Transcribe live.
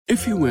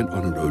If you went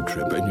on a road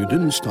trip and you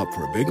didn't stop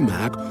for a Big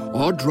Mac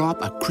or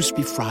drop a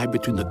crispy fry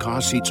between the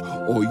car seats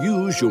or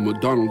use your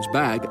McDonald's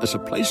bag as a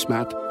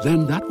placemat,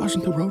 then that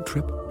wasn't a road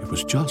trip. It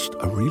was just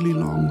a really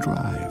long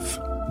drive.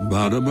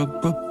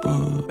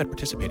 Ba-da-ba-ba-ba. At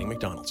participating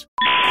McDonald's.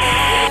 No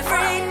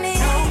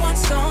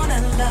one's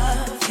gonna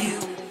love you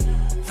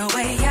the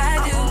way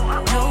I do.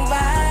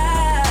 Nobody.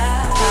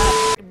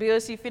 Bill,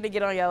 she finna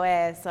get on your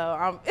ass, so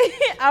I'm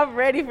I'm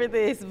ready for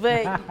this.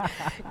 But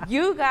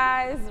you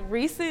guys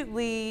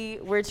recently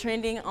were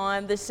trending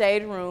on the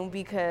Shade Room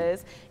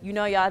because you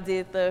know y'all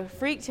did the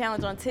Freak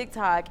Challenge on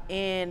TikTok,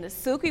 and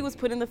Suki was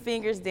putting the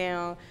fingers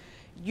down.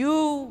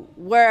 You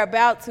were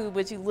about to,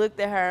 but you looked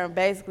at her and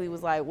basically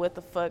was like, "What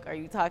the fuck are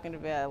you talking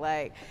about?"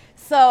 Like,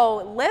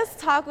 so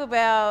let's talk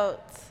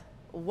about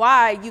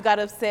why you got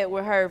upset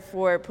with her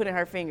for putting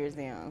her fingers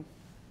down.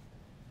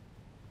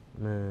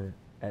 Man,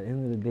 at the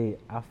end of the day,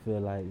 I feel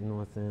like, you know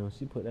what I'm saying, when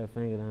she put that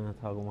finger down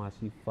talking about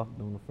she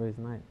fucked on the first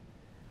night,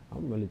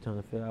 I'm really trying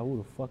to figure out who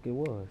the fuck it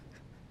was.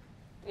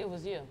 It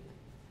was you.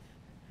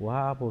 Well,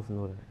 how I supposed to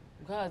know that?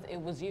 Because it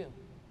was you.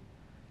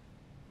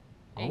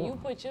 And you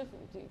put your,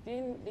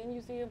 didn't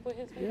you see him put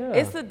his finger down?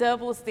 Yeah. It's the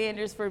double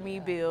standards for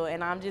me, Bill,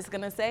 and I'm just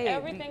gonna say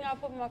Everything I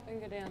put my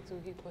finger down to,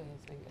 he put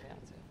his finger down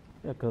to.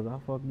 Yeah, because I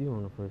fucked you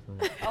on the first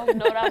night. Oh,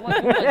 no, that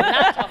wasn't, you was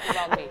not talking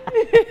about me.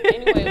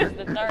 Anyway, it was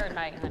the third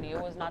night, honey.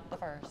 It was not the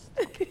first.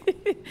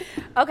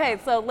 Okay,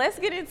 so let's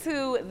get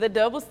into the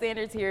double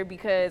standards here,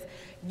 because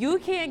you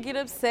can't get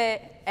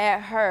upset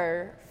at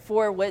her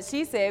for what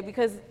she said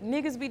because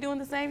niggas be doing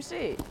the same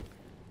shit.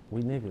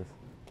 We niggas.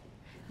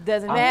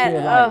 Doesn't I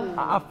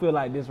matter. feel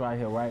like this right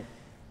here, right?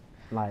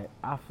 Like,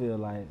 I feel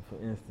like,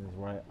 for instance,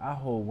 right, I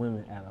hold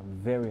women at a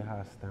very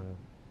high standard.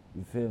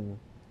 You feel me?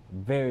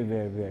 Very,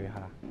 very, very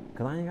high.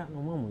 Cause I ain't got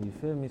no mama, you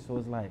feel me? So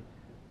it's like,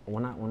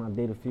 when I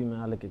date a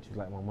female, I look at you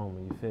like my mama,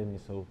 you feel me?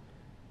 So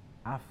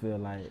I feel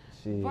like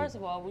she. First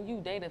of all, when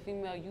you date a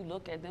female, you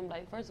look at them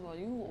like, first of all,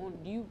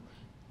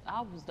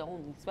 I was the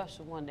only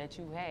special one that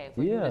you had.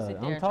 For you to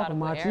sit there I'm and try to talking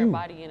put about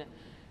everybody you. in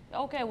a,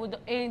 okay, well,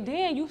 and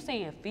then you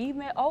saying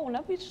female. Oh,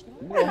 let me.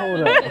 Well,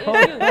 hold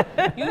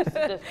up. You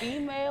the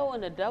female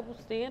and the double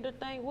standard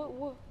thing.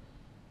 What?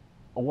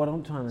 What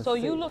I'm trying to say. So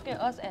you look at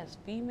us as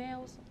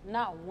females,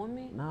 not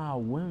women? Nah,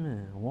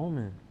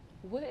 woman.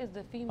 What is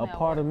the female? A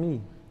part of me.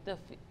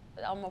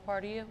 I'm a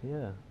part of you?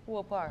 Yeah.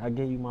 What part? I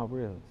gave you my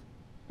ribs.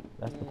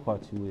 That's the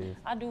part you is.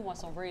 I do want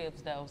some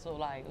ribs though, so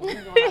like, we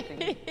gonna have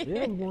to eat.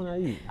 Yeah, we're gonna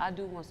eat. I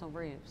do want some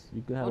ribs.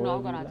 You can have no,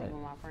 I'm whatever gonna you have to eat like.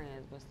 with my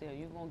friends, but still,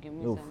 you gonna give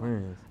me Your some.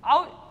 friends.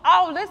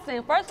 Oh,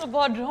 listen, first of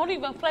all, don't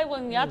even play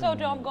with me. I told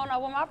you I'm going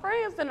out with my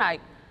friends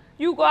tonight.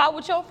 You go out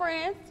with your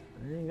friends.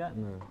 I ain't got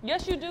none.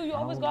 Yes, you do. You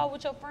always go out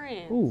with your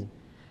friends. Who?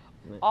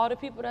 All the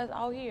people that's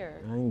out here.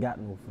 I ain't got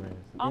no friends.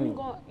 I'm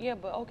going, yeah,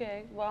 but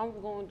okay. Well,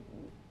 I'm going.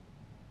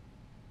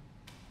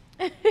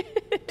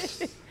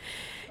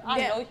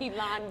 I know he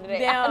lying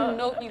today. I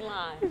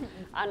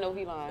know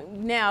he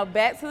lying. Now,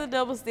 back to the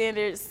double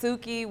standards.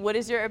 Suki, what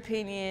is your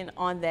opinion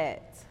on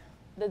that?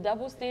 The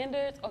double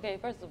standards? Okay,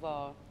 first of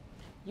all,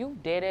 you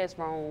dead ass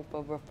wrong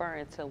for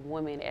referring to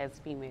women as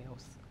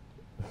females.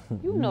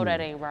 You know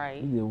that ain't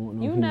right.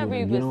 You never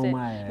even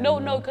said.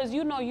 No, because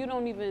you know you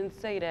don't even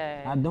say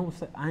that. I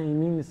ain't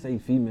mean to say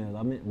females.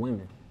 I meant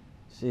women.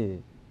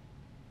 Shit.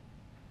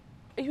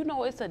 You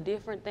know, it's a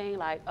different thing.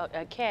 Like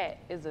a cat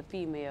is a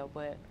female,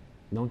 but.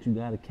 Don't you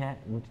got a cat?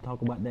 Don't you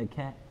talk about that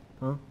cat?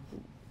 Huh?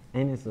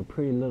 Ain't it a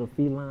pretty little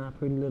feline,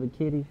 pretty little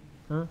kitty?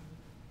 Huh?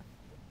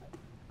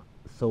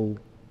 So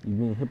you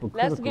being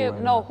hypocritical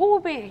right now.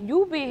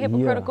 You being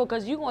hypocritical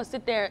because you gonna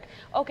sit there.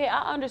 Okay,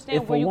 I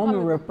understand where you coming. If a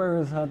woman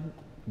refers her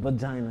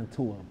vagina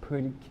to a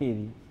pretty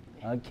kitty,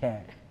 a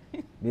cat,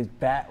 this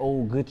fat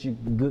old good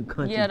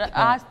country cat,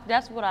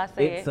 that's what I said.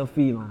 it's a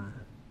feline.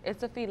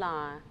 It's a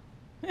feline.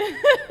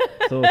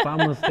 So if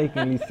I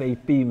mistakenly say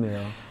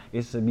female,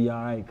 it should be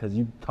all right because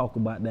you talk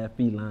about that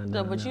feline.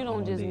 So, but you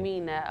don't just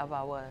mean that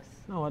about us.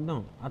 No, I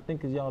don't. I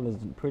think because y'all is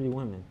pretty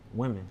women.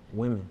 Women.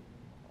 Okay.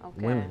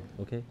 Women,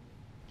 okay?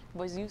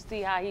 But you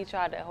see how he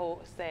tried to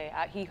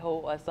he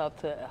hold us up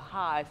to a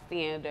high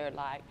standard,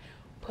 like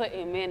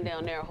putting men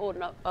down there,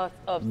 holding us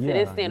up to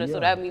this standard. So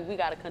that means we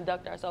got to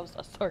conduct ourselves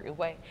a certain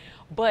way.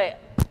 But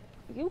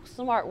you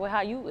smart with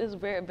how you is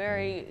very,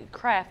 very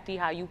crafty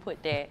how you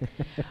put that.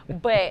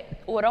 But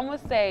what I'm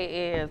gonna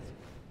say is,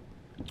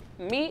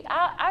 me,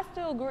 I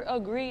still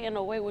agree in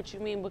a way what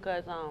you mean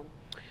because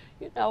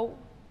you know,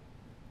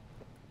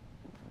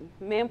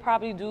 men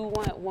probably do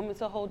want women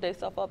to hold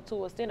themselves up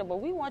to a standard, but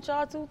we want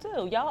y'all to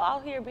too. Y'all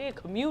out here being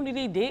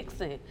community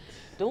dicks and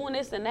doing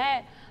this and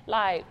that.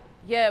 Like,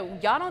 yeah,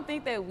 y'all don't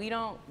think that we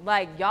don't,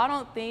 like, y'all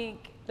don't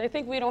think. They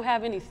think we don't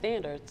have any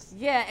standards.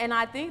 Yeah, and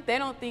I think they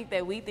don't think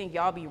that we think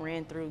y'all be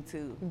ran through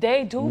too.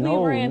 They do be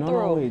ran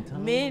through. Wait,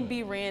 Men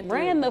be ran through.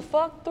 Ran the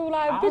fuck through,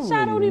 like, bitch,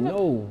 I I don't even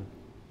know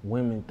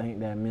women think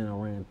that men are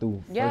ran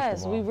through. Yes,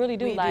 first of all. we really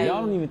do. We like,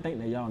 y'all don't even think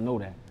that y'all know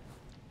that.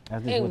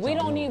 That's just and what we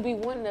y'all don't know. even be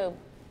wanting to.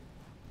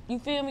 You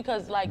feel me?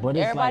 Because like But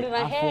it's everybody like,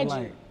 done I feel had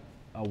like you.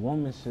 a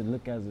woman should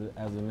look as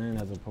a man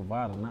as a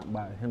provider, not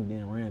by him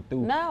being ran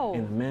through. No.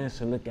 And a man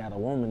should look at a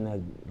woman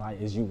as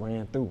like as you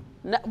ran through.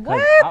 No,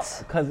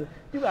 what? Because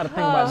you got to think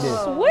about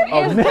this. What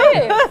is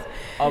this?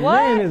 A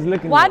man is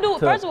looking.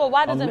 First of all,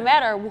 why does it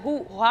matter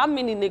how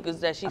many niggas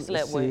that she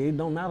slept with? It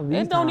don't matter. These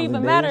It don't times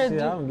even today, matter.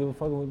 Shit, I don't give a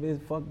fuck with this.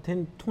 Fuck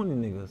 10, 20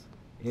 niggas.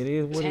 It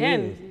is what 10.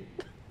 it is.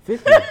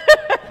 50,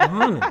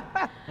 100.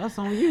 That's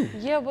on you.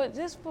 Yeah, but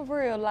just for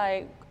real,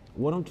 like.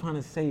 What I'm trying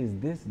to say is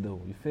this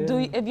though. You feel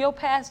me? If your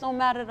past don't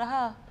matter to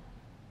her?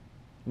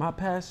 My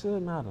past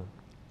should matter.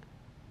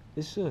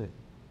 It should.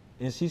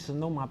 And she should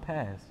know my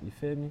past. You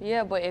feel me?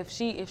 Yeah, but if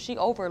she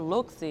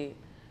overlooks it,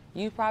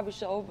 you probably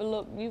should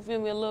overlook, you feel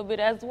me, a little bit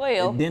as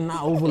well. And then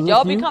I overlook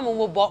Y'all you. be coming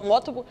with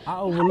multiple. I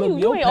overlook you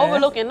your ain't past.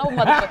 overlooking no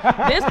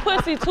motherfucker. This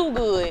pussy too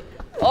good.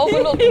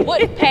 Overlook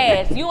what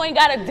past? You ain't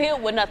gotta deal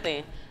with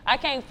nothing. I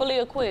can't fully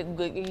acquit.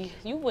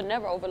 You would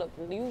never overlook.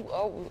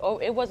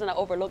 It wasn't an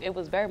overlook. It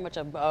was very much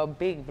a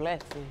big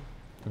blessing.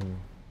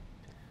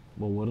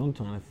 But what I'm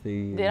trying to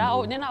say is...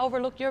 Didn't I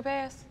overlook your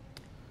past?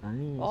 I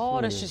ain't Oh,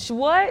 the shit.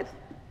 what?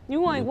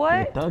 You ain't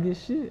what? The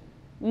thuggish shit.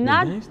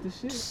 Not the gangster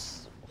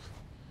shit.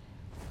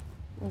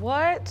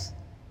 What?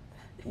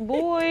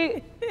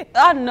 Boy,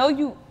 I know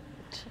you.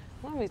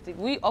 Let me see.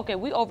 We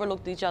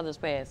overlooked each other's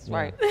past,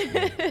 right?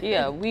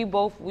 Yeah, we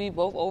both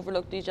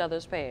overlooked each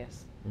other's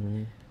past.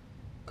 Mm-hmm.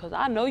 Cause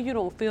I know you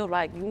don't feel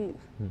like you.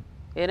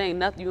 It ain't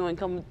nothing. You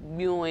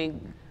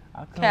ain't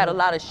had a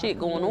lot of shit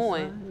going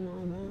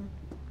on.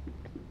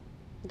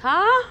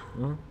 Huh?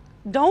 Huh?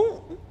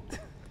 Don't.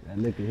 That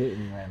liquor hit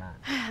me right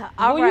now.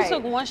 Well, right. you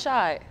took one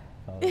shot.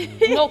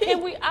 No,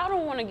 can we? I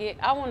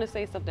want to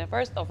say something.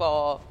 First of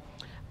all,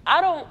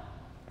 I'm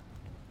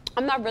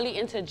not really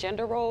into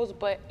gender roles,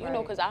 but you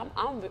know, cause I'm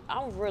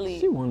really.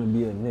 She wanna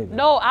be a nigga.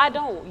 No, I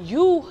don't.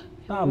 You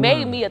Stop made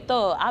lying. me a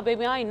thug. I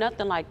ain't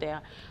nothing like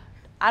that.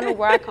 I know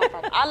where I come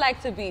from. I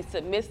like to be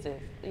submissive.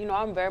 You know,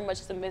 I'm very much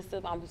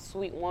submissive. I'm a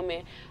sweet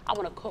woman. I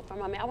want to cook for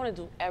my man. I want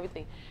to do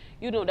everything.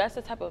 You know, that's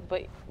the type of,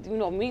 but you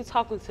know, me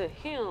talking to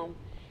him,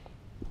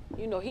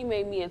 you know, he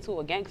made me into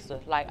a gangster.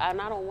 Like, and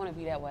I don't want to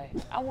be that way.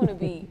 I want to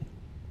be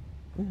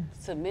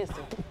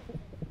submissive.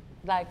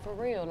 Like, for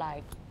real,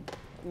 like,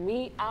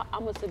 me,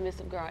 I'm a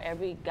submissive girl.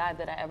 Every guy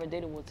that I ever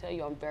dated will tell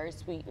you I'm very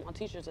sweet. My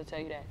teachers will tell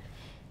you that.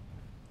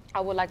 I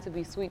would like to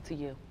be sweet to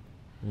you.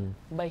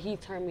 But he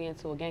turned me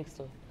into a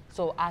gangster.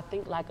 So I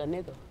think like a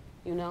nigga,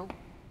 you know?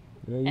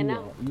 Girl, And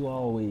now- you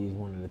always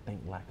wanted to think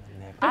like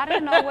a nigga. I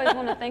didn't always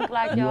want to think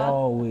like You y'all.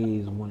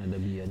 always wanted to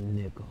be a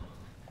nigga.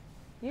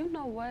 You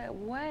know what?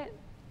 What?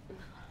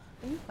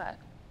 You got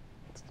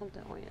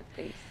something on your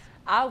face.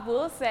 I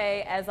will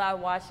say, as I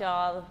watch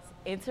y'all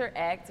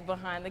interact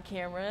behind the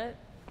camera,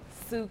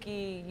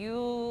 Suki,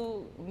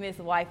 you Miss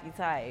Wifey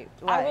type.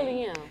 I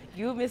really am.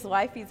 You Miss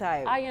Wifey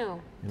type. I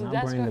am. And I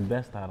That's bring the good.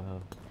 best out of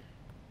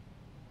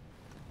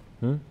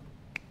her.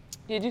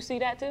 Did you see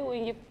that too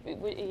in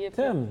your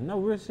Tell me, no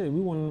real shit. I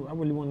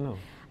really want to know.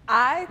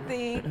 I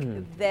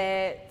think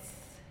that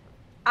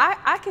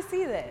I can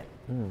see that.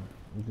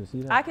 You can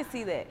see that. I can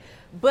see that.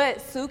 But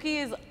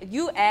Suki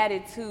you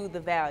added to the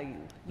value.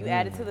 You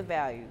added to the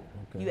value.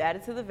 Okay. You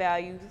added to the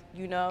value,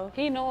 you know.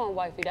 He know I'm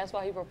wifey. That's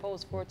why he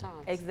proposed 4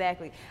 times.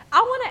 Exactly. I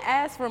want to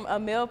ask from a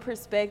male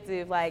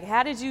perspective, like,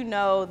 how did you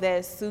know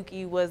that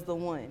Suki was the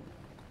one?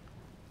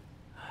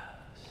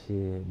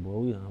 Shit, boy,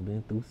 we done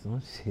been through some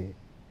shit.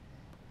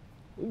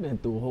 We've been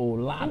through a whole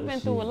lot of You've been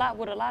shit. through a lot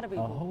with a lot of A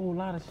people. whole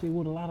lot of shit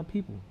with a lot of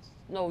people.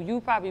 No,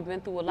 you probably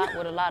been through a lot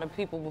with a lot of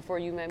people before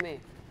you met me.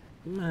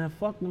 Man,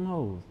 fuck them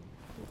hoes.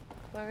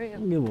 For I real.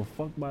 don't give a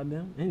fuck about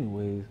them.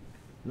 Anyways,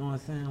 you know what I'm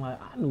saying? Like,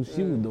 I knew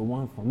she was the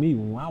one for me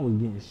when I was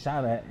getting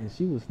shot at and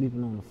she was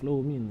sleeping on the floor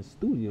with me in the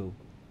studio.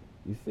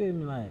 You feel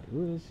me? Like,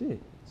 real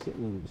shit. Shit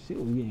was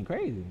getting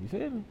crazy. You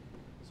feel me?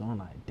 So I'm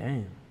like,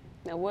 damn.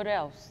 Now what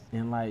else?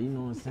 And like, you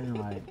know what I'm saying?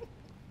 Like,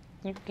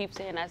 You keep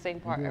saying that same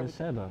part. girl,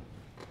 shut up.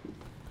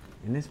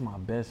 And this my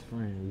best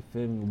friend, you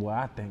feel me? Well,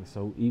 I think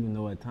so, even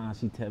though at times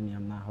she tell me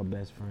I'm not her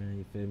best friend,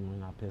 you feel me,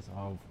 when I piss her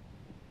off.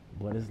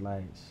 But it's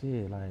like,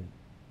 shit, like,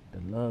 the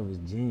love is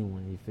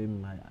genuine, you feel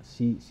me? Like,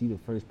 she the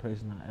first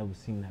person I ever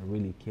seen that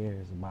really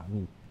cares about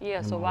me. Yeah,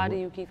 and so my why work. do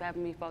you keep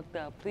having me fucked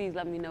up? Please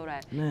let me know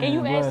that. Man, Can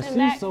you bruh, ask him she's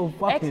that? so Ask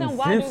fucking him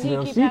why do sensitive.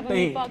 he keep She having me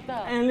think, fucked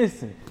up? and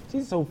listen,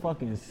 she's so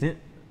fucking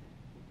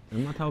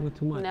Am I talking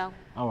too much? No.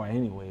 All right,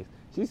 anyways,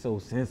 she's so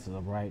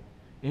sensitive, right?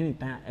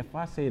 Anything, if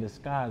I say the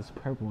sky is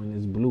purple and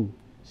it's blue,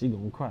 she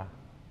gonna cry.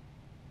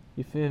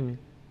 You feel me?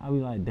 I be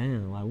like,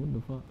 damn, like, what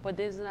the fuck? But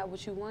isn't that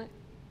what you want?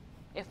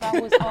 If I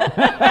was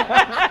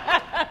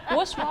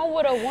what's wrong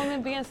with a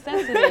woman being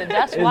sensitive?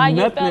 That's There's why you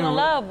nothing fell in wrong-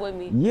 love with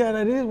me. Yeah,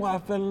 that is why I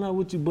fell in love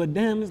with you. But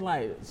damn, it's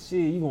like,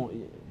 shit,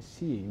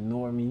 she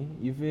ignore me.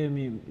 You feel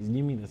me?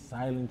 Give me the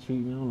silent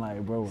treatment. I'm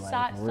like, bro,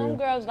 like, for real. Some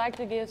girls like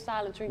to give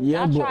silent treatment.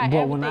 Yeah, I try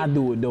but when I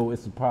everything. do it though,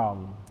 it's a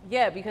problem.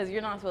 Yeah, because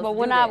you're not supposed But to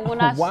when do I that.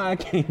 when I Why I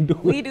can't do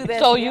it? We do that.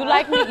 so to you y'all.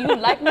 like me? You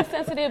like me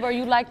sensitive, or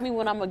you like me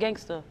when I'm a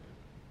gangster?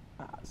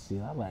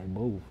 Shit, I like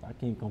both. I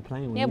can't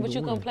complain. Yeah, but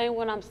you complain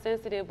when I'm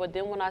sensitive, but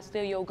then when I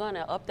steal your gun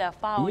and up that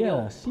file, Yeah,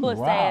 your she puss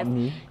robbed ass,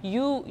 me.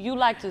 you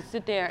like to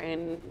sit there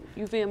and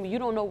you feel me. You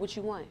don't know what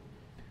you want.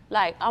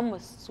 Like I'm a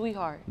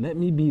sweetheart. Let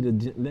me be the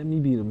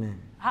man.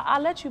 I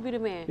let you be the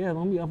man. Yeah,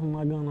 don't be upping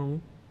my gun on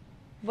me.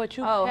 But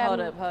you. Oh, hold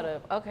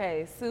up.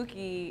 Okay,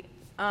 Suki,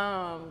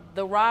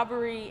 the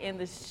robbery and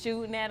the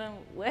shooting at him.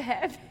 What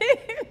happened?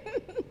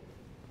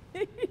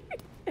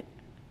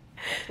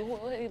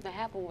 What even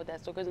happened with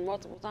that? So, because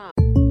multiple times.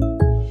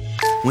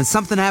 When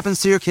something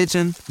happens to your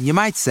kitchen, you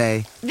might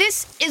say,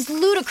 "This is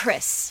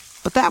ludicrous."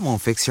 but that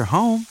won't fix your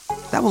home.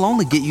 That will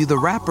only get you the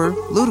rapper,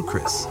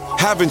 Ludacris.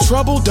 Having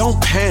trouble? Don't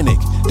panic.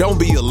 Don't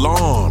be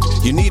alarmed.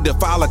 You need to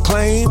file a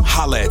claim?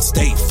 Holla at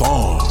State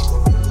Farm.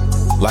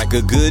 Like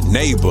a good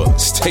neighbor,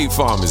 State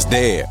Farm is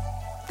there.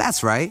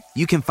 That's right.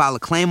 You can file a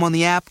claim on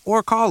the app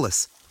or call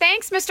us.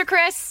 Thanks, Mr.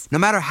 Chris. No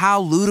matter how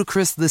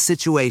ludicrous the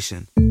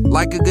situation,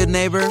 like a good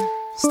neighbor,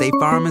 State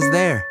Farm is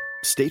there.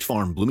 State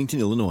Farm, Bloomington,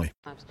 Illinois.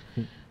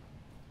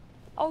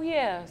 Oh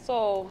yeah,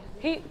 so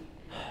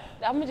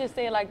I'm gonna just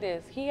say it like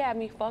this. He had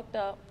me fucked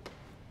up.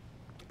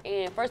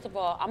 And first of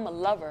all, I'm a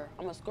lover.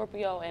 I'm a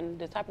Scorpio, and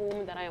the type of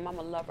woman that I am, I'm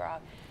a lover.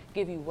 I'll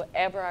give you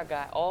whatever I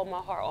got, all my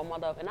heart, all my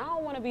love. And I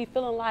don't wanna be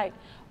feeling like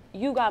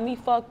you got me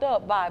fucked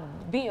up by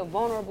being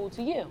vulnerable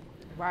to you.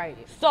 Right.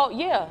 So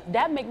yeah,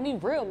 that make me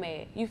real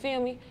mad. You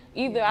feel me?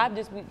 Either I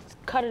just be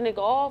cut a nigga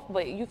off,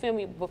 but you feel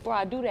me? Before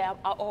I do that,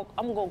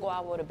 I'm gonna go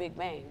out with a big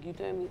bang. You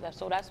feel me?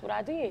 So that's what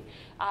I did.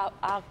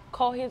 I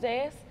called his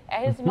ass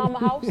at his mama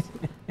house.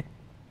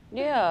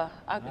 Yeah,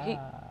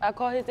 I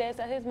called his ass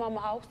at his mama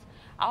house.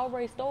 I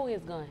already stole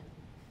his gun.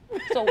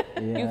 So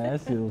yeah,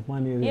 that shit was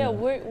funny as yeah, hell.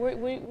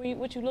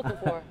 what you looking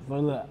for? So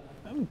look,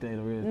 let me tell you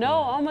the real No,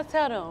 story. I'm gonna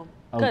tell them.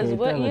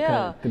 Okay,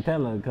 Yeah.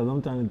 tell her, cause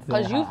I'm trying to tell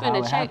her Cause you how finna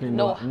it check. happened.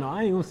 No, No,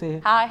 I ain't gonna say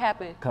it. how it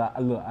happened. Cause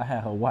I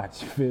had her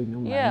watch. You feel me?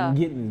 I'm Yeah. like, I'm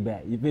getting this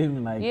back. You feel me?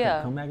 Like,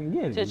 Yeah. come back and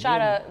get it. To you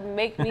try feel to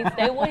make me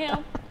stay with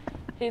him,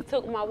 he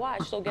took my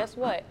watch. So guess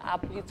what?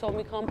 He told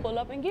me come pull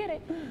up and get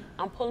it.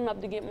 I'm pulling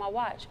up to get my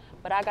watch,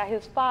 but I got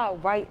his file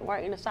right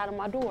in the side of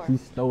my door. me?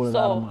 She stole it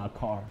out of my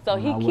car. So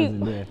when he I keep.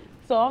 wasn't there.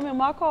 So I'm in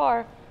my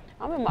car.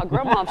 I'm in my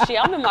grandma's shit.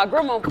 I'm in my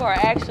grandma's car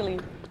actually.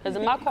 Cause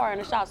in my car in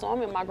the shop, so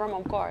I'm in my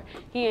grandma's car.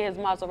 He in his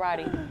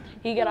Maserati.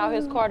 He get out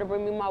his car to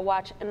bring me my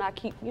watch, and I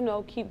keep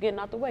getting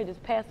out the way.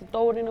 Just pass it,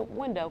 throw it in the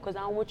window, cause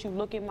I don't want you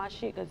looking at my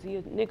shit, cause he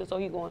a nigga, so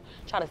he gonna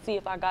try to see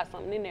if I got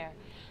something in there.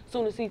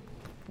 Soon as he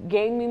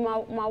gave me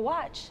my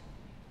watch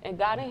and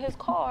got in his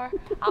car,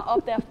 I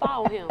upped that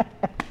file on him.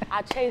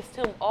 I chased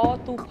him all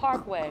through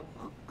Parkway,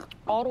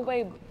 all the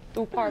way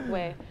through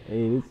Parkway.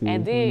 Hey, this is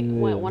And then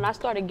funny as hell. when I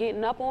started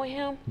getting up on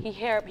him, he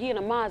in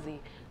a Mozzie.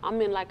 I'm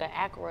in like an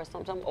Acura or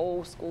some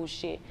old school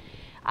shit.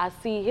 I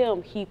see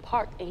him, he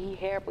parked and he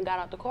hair up and got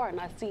out the car, and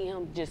I see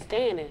him just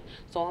standing.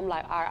 So I'm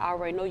like, I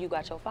already know you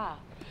got your file.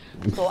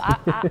 So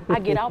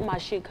I get out my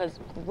shit, cause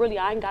really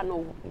I ain't got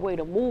no way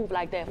to move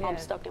like that if I'm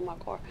stuck in my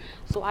car.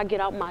 So I get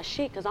out my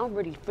shit, cause I'm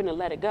really finna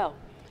let it go.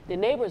 The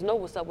neighbors know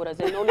what's up with us.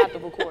 They know not to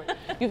record.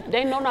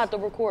 They know not to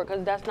record,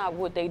 cause that's not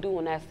what they do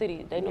in that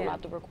city. They know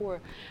not to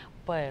record.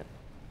 But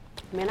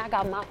man, I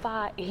got my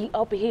file, and he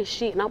up in his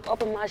shit, and I'm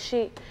up in my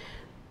shit.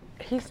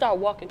 He start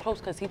walking close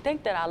because he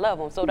think that I love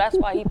him, so that's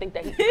why he think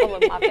that he can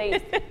come in my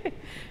face.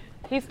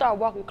 He start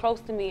walking close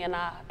to me, and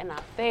I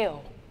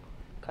fail,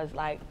 cause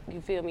like you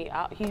feel me.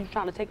 He's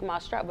trying to take my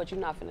strap, but you're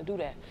not finna do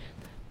that.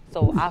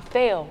 So I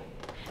fail.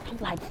 I'm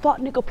like, fuck,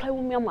 nigga, play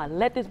with me. I'm like,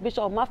 let this bitch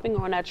off my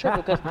finger on that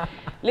trigger, cause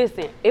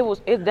listen,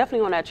 it's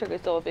definitely on that trigger.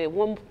 So if it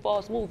one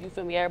false move, you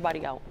feel me,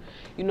 everybody out,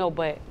 you know.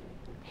 But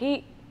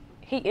he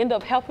ended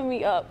up helping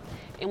me up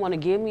and want to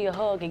give me a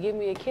hug and give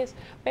me a kiss.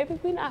 Baby,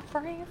 we not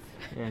friends.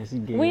 Yeah, she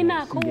gave We that,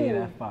 not she gave cool.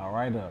 that file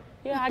right up.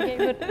 Yeah, I gave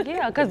it.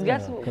 Yeah, cause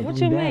guess what? 'cause What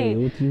we you daddy,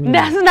 mean? what you mean?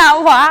 That's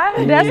not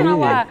why. That's not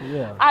why.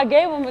 Yeah. I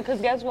gave him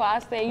because guess what? I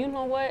said, you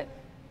know what?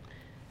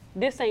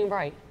 This ain't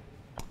right.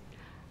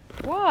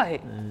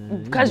 What?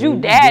 Cause you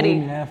gave me daddy.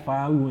 that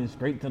file, we went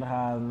straight to the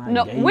house, and I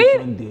No, gave we. you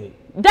some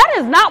dick. That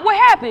is not what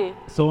happened.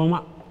 So am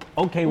I?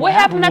 Okay, What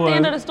happened at the was,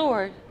 end of the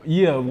story?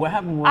 Yeah, what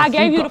happened was I she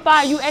gave you co- the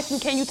file. You asked me,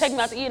 can you take me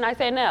out to eat? And I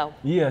said no.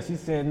 Yeah, she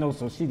said no,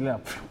 so she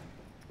left.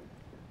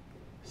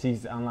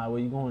 I'm like, where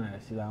you going at?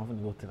 She's like, I'm gonna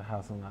go to the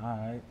house. I'm like, all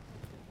right.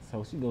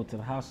 So she go to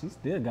the house. She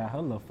still got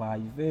her little file.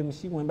 You feel me?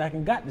 She went back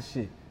and got the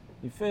shit.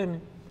 You feel me?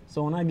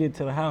 So when I get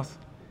to the house,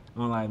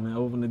 I'm like, man,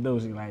 open the door.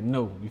 She like,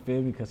 no. You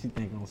feel me? Cause she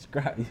think I'm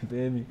scrap. You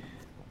feel me?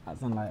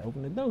 I'm like,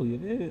 open the door. You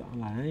feel me? I'm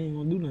like, I ain't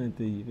gonna do nothing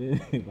to you. You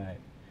feel me? Like,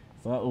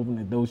 so I open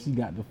the door. She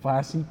got the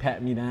file. She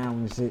pat me down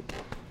and shit.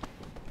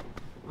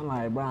 I'm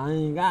like, bro, I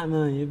ain't got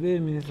nothing. You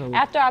feel me? So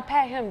After I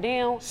pat him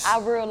down, I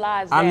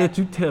realized that. I let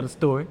you tell the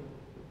story.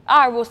 All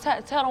right, well,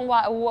 tell them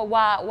why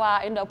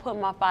I ended up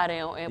putting my file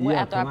down and Yeah,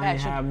 after I 'cause I ain't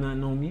pat you. have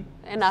nothing on me.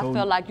 And I So-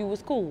 felt like you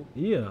was cool.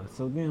 Yeah,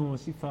 so then when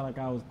she felt like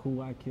I was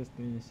cool, I kissed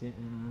her and shit,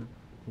 and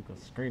I took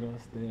her straight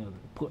upstairs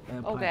and put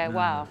that pipe Okay, down.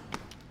 wow.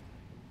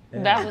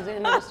 Yeah. That was the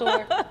end of the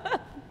story.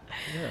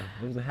 Yeah,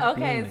 it was a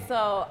happy Okay, ending.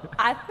 so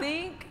I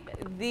think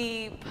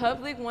the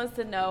public wants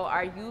to know,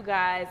 are you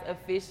guys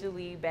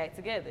officially back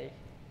together?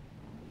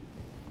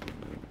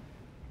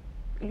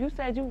 You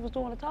said you was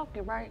doing the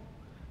talking, right?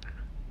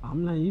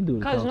 I'm letting you do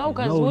the Cause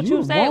talking. no, what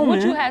you said,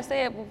 what you had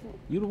said before.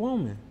 You the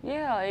woman.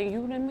 Yeah, and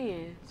you the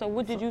man. So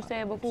what did you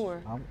say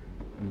before?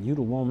 You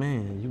the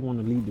woman. You want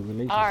to lead the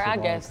relationship. All right, I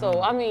guess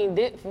so. I mean,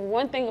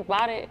 one thing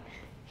about it,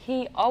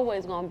 he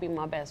always gonna be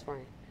my best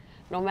friend,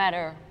 no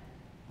matter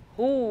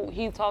who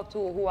he talked to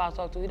or who I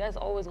talk to. That's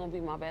always gonna be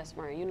my best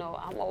friend. You know,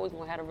 I'm always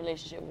gonna have a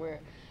relationship where,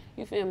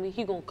 you feel me?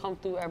 He gonna come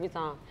through every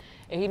time,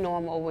 and he know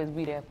I'm always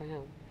be there for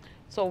him.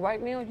 So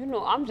right now, you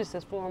know, I'm just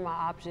exploring my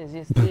options,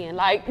 just seeing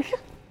like,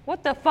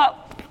 what the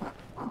fuck?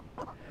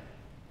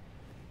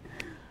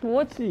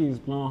 What she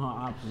exploring her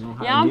options on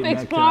how Yeah, to I'm get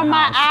exploring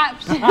back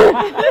to the my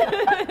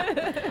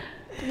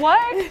options.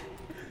 What?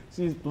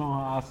 She's exploring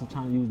her options,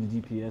 trying to use the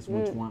GPS,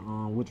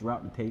 which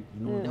route to take.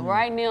 You know what I mean?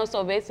 Right now,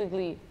 so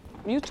basically,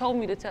 you told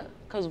me to tell,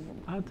 cause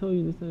I told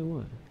you to say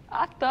what?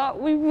 I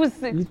thought we was.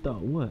 You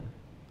thought what?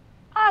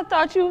 I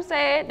thought you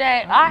said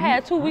that I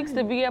had 2 weeks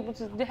to be able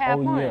to have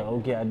fun. Oh yeah,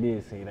 okay, I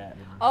did say that.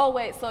 Man. Oh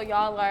wait, so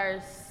y'all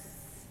are,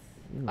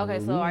 okay,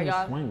 so are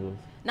y'all swingers?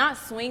 Not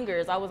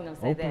swingers, I wasn't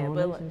gonna say Open that,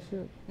 but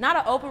relationship? not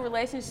an open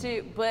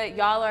relationship, but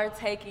y'all are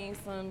taking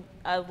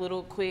a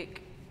little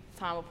quick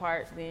time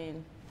apart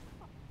then.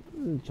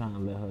 I'm trying to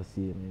let her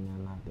see it, man.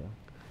 I'm not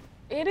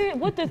there. It is.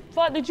 What the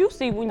fuck did you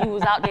see when you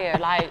was out there?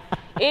 Like,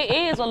 it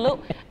is a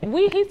little.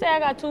 He said I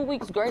got 2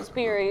 weeks grace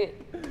period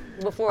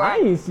before I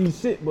ain't see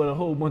shit but a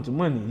whole bunch of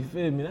money. You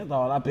feel me? That's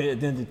all I pay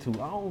attention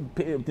to. I don't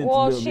pay attention to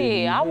Well, little shit,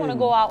 baby, I want to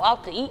go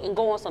out to eat and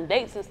go on some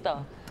dates and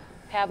stuff.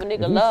 Have a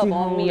nigga love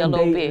on me a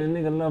little bit. And a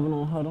nigga loving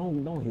on her,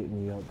 don't hit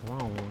me up, cause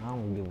I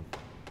don't give a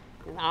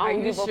fuck. Are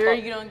you sure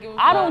you don't give a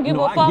fuck? I don't give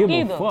a fuck I give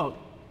either. a fuck,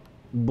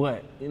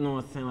 but you know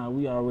what I'm saying? Like,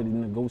 we already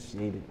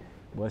negotiated.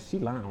 But she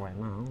lying right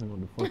now. I don't know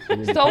what the fuck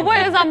she really So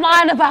what is I'm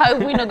lying about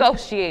if we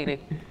negotiated?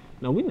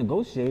 No, we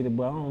negotiated,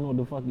 but I don't know what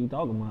the fuck you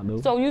talking about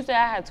though. So you said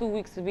I had 2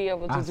 weeks to be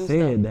able to do stuff. I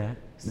said that.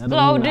 That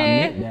don't mean I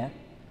meant that.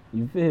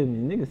 You feel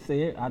me? Niggas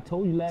say it. I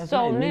told you last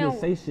night. Niggas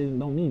say shit and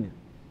don't mean it.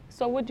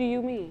 So what do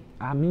you mean?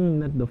 I mean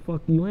that the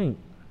fuck you ain't.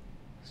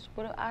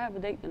 What, I have a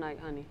date tonight,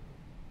 honey.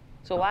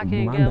 So I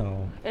can't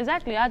get.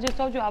 Exactly. I just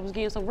told you I was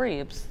getting some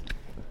ribs.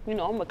 You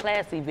know, I'm a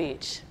classy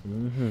bitch.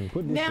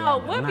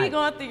 Now, what be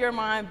going through your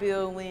mind,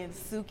 Bill, when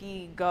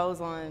Suki goes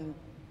on?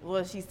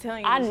 Well, she's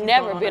telling you. I've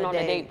never been on a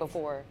date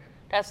before.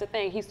 That's the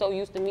thing. He's so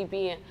used to me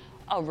being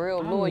a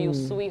real loyal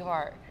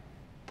sweetheart.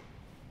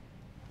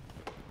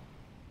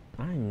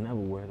 I ain't never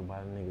worried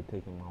about a nigga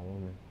taking my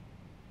woman.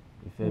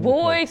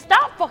 Boy,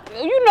 stop fucking.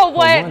 You know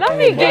what? Let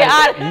me get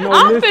out.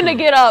 I'm finna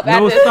get up at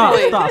this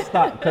point.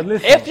 Stop. Cause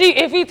listen.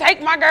 If he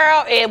take my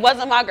girl, it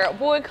wasn't my girl.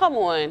 Boy, come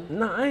on.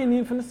 No, I ain't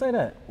even finna say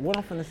that. What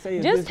I'm finna say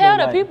is just tell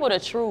the people the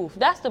truth.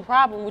 That's the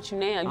problem with you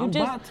now.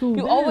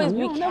 You always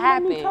be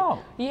capping.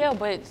 Yeah,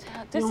 but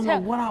just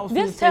tell. What I was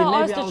just tell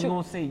us maybe the I was truth.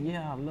 gonna say,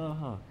 yeah, I love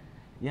her.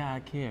 Yeah,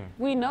 I care.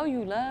 We know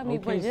you love me,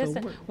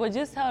 Okay, but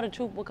just tell the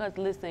truth, because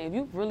listen, if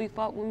you really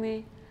fuck with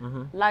me,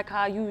 like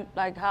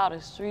how the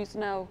streets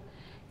know,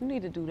 you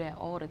need to do that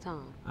all the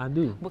time. I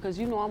do. Because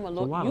you know I'm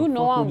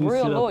I'm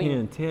real sit loyal. Up here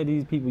and tell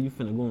these people you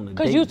finna go on a date.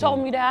 Because you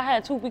told me that I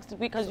had 2 weeks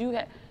because you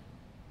had.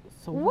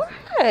 So what?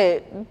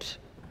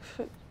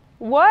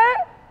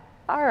 What?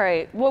 All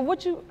right. Well,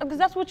 because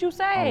that's what you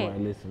say. All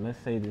right, listen. Let's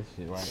say this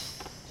shit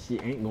right. She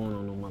ain't going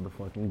on no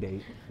motherfucking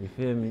date. You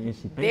feel me? And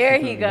she thinks there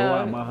she's he gonna go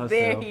out by herself.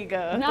 There he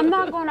goes. No, I'm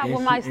not going out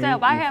with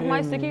myself. I have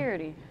my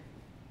security.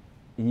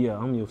 Yeah,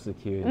 I'm your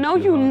security. No,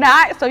 you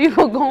not. So you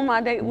gonna go on my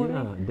date with me?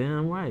 Yeah,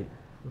 damn right.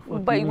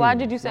 But why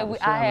did you say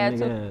I had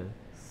to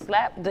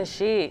slap the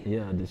shit?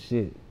 Yeah, the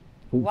shit.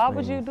 Why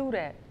would you do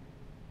that?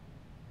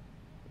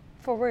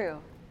 For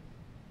real.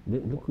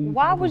 Look who you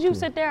Why would you to.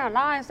 sit there and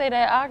lie and say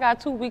that I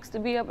got 2 weeks to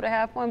be able to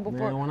have fun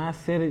before? Man, when I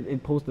said it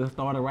supposed to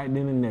start right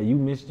then and there. You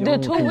missed your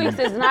The 2 weeks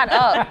is not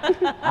up.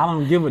 I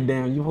don't give a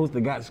damn. You supposed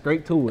to got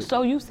straight to it.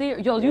 So you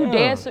serious? Yo, you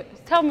dead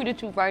serious? Tell me the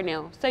truth right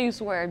now. Say you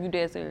swear if you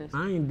dead serious.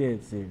 I ain't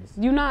dead serious.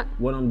 You not?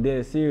 What I'm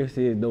dead serious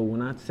is though,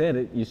 when I said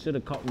it, you should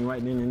have caught me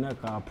right then and there,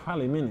 cause I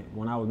probably meant it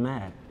when I was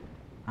mad.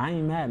 I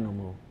ain't mad no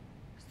more.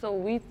 So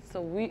what?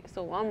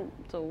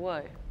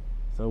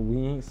 So we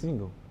ain't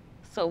single.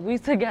 So we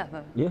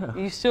together. Yeah.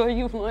 You sure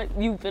you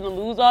finna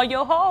lose all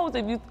your hoes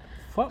if you?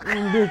 Fuck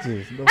them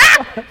bitches.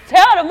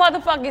 Tell the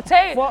motherfucking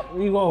tape. Fuck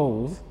these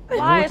hoes.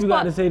 Why what you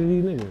got to say to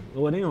these niggas?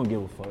 Well, they don't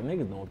give a fuck.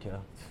 Niggas don't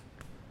care.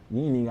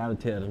 You ain't even gotta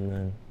tell them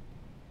nothing.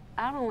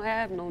 I don't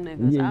have no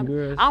niggas.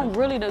 Girl, I'm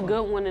really the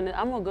good one, and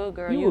I'm a good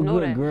girl. You know a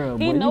good that. girl,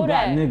 He but know you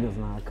that. got niggas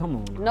now. Come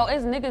on. Now. No,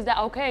 it's niggas that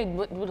okay,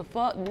 but with the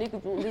fuck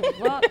niggas won't leave the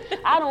fuck.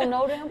 I don't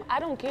know them. I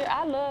don't care.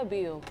 I love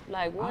Bill.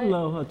 Like what? I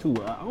love her too.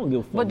 I don't give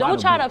a fuck. But don't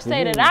try to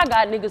say that I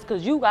got niggas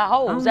because you got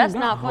hoes. That's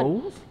not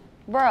funny.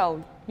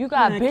 Bro, you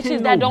got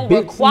bitches that don't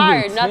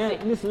require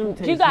nothing.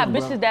 You got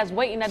bitches that's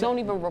waiting that don't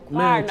even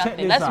require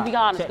nothing. Let's be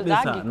honest. Check this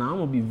out. Now I'm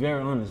gonna be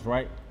very honest,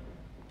 right?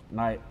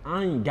 Like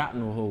I ain't got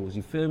no hoes.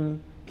 You feel me?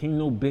 Can't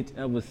no bitch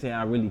ever say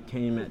I really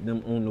came at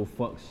them on no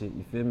fuck shit,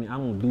 you feel me? I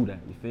don't do that,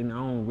 you feel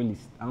me?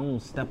 I don't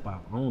step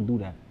out, I don't do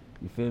that,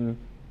 you feel me?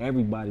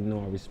 Everybody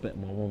know I respect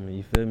my woman,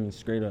 you feel me?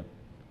 Straight up.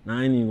 Now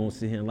I ain't even gonna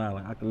sit here and lie,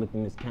 like I can look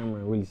in this camera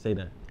and really say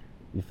that,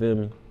 you feel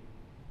me?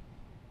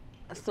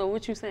 So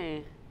what you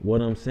saying?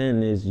 What I'm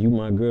saying is you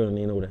my girl and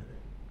they know that.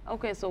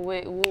 Okay, so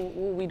what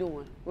we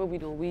doing? What we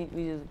doing?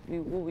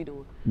 What we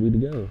doing? We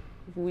together.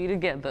 We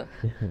together.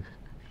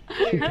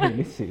 She think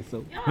this shit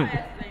so funny.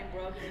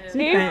 She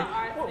think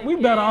we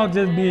better all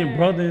just being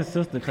brother and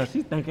sister because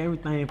she think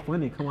everything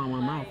funny come out my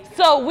mouth.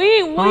 So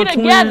we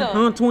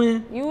together.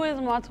 Twin? You is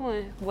my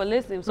twin. Well,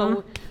 listen.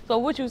 So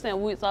what you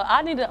saying? So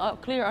I need a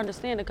clear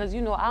understanding because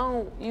you know I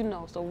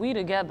don't. So we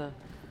together.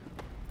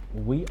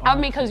 We are. I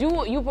mean, because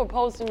you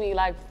proposed to me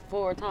like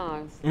 4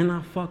 times. And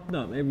I fucked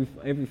up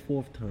every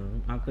 4th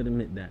time. I could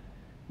admit that.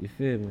 You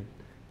feel me?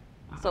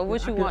 So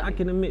what you want? I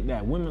can admit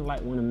that. Women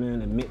like when a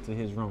man admit to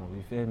his wrong.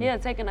 You feel me? Yeah,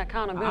 taking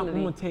accountability.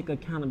 I'm gonna take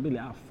accountability.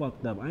 I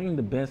fucked up. I ain't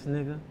the best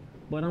nigga,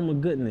 but I'm a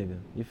good nigga.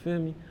 You feel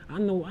me? I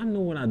know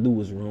what I do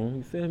is wrong.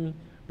 You feel me?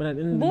 But at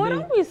the end of the day,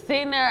 don't be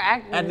sitting there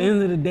acting. At the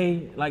end of the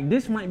day, like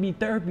this might be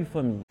therapy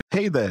for me.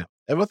 Hey there.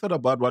 Ever thought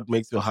about what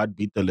makes your heart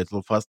beat a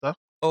little faster?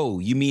 Oh,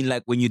 you mean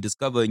like when you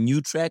discover a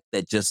new track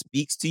that just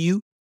speaks to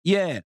you?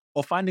 Yeah,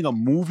 or finding a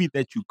movie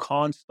that you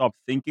can't stop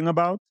thinking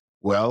about?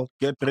 Well,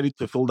 get ready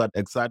to feel that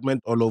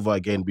excitement all over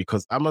again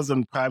because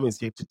Amazon Prime is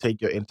here to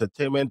take your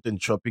entertainment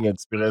and shopping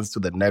experience to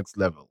the next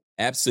level.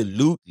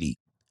 Absolutely.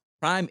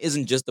 Prime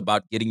isn't just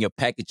about getting your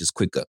packages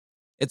quicker.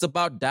 It's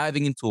about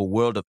diving into a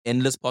world of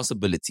endless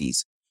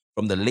possibilities,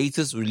 from the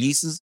latest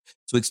releases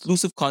to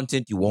exclusive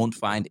content you won't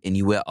find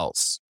anywhere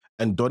else.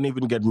 And don't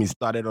even get me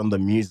started on the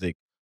music.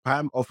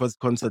 Prime offers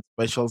concert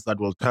specials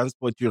that will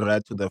transport you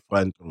right to the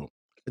front row.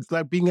 It's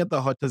like being at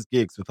the hottest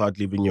gigs without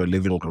leaving your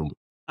living room.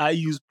 I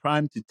use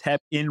Prime to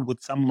tap in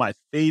with some of my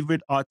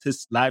favorite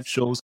artists' live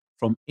shows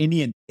from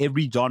any and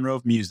every genre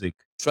of music.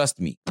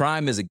 Trust me,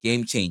 Prime is a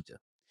game changer.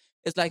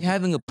 It's like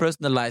having a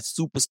personalized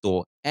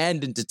superstore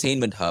and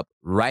entertainment hub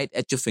right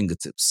at your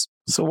fingertips.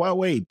 So why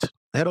wait?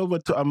 Head over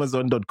to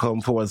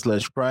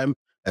amazon.com/Prime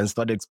and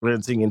start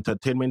experiencing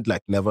entertainment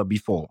like never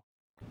before.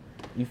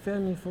 You feel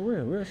me? For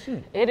real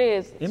shit. It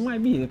is. It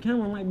might be. The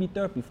camera might be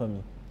therapy for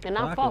me. And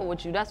I fought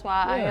with you. That's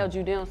why I held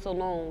you down so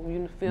long.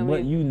 You feel me?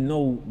 But you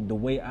know the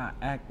way I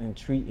act and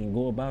treat and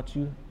go about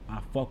you,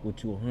 I fuck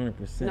with you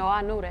 100%. No,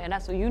 I know that. And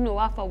that's what you know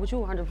I fuck with you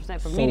 100%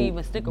 for me to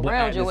even stick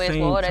around your ass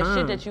for all that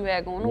shit that you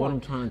had going on. What I'm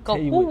trying to tell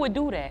you. Who would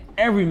do that?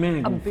 Every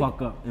man gonna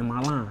fuck up in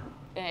my line.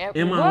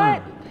 In my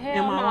line.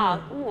 Hell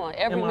no. Come on.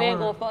 Every man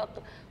gonna fuck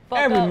up.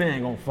 Every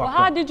man gonna fuck up. Well,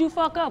 how did you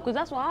fuck up? Because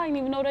that's why I didn't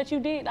even know that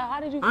you did. How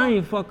did you fuck up? I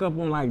ain't fuck up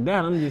on like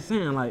that. I'm just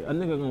saying, like, a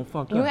nigga gonna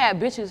fuck up. You had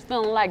bitches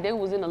feeling like they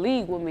was in the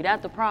league with me.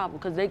 That's the problem.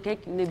 Because the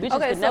bitches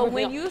okay, could so never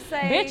when be you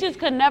say bitches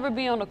could never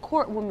be on the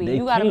court with me. They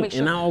You gotta can't, make sure.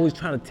 And I always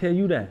try to tell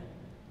you that.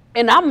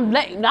 And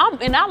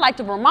I like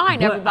to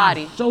remind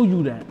everybody. I show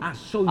you that. I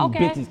show you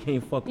bitches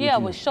can't fuck with you. Yeah,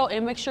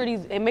 but make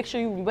sure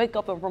you wake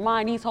up and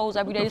remind these hoes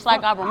every day. It's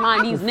like I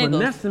remind these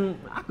niggas.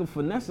 I can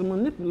finesse and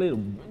manipulate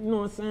them. You know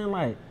what I'm saying?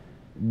 Like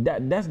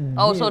that's.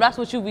 Oh, so that's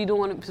what you be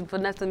doing,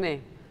 finessing me.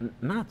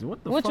 Not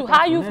what the fuck.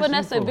 How you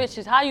finessing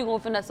bitches? How you gonna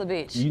finesse a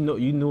bitch? You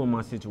knew what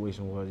my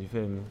situation was. You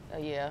feel me?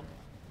 Yeah.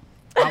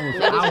 I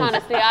was trying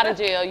to stay out of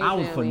jail. I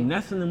was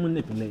finessing and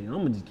manipulating.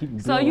 I'm gonna just keep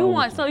it. So you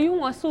want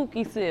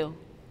Suki still?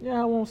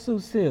 Yeah, I want Sue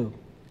still.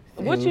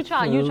 What you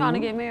trying? You trying to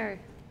get married?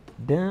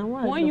 Damn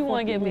right. When you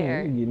want to get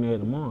married? We get married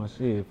tomorrow,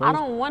 shit. I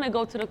don't want to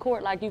go to the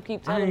court like you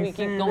keep telling me.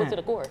 Keep going to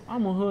the court.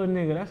 I'm a hood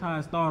nigga. That's how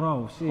I start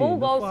off. Shit. Who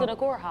goes to the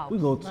courthouse? We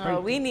go straight.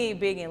 No, we need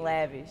big and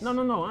lavish.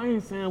 No. I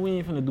ain't saying we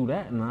ain't finna do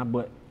that, nah.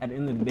 But at the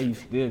end of the day, you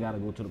still gotta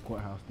go to the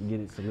courthouse to get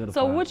it solidified.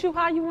 So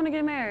how you want to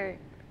get married?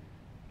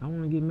 I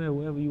want to get married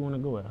wherever you want to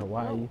go. At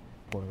Hawaii,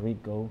 Puerto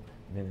Rico,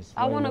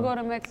 Venezuela. I want to go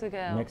to Mexico.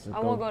 I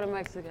want to go to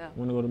Mexico.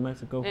 Want to go to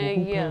Mexico?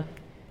 Yeah.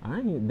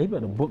 They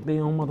better book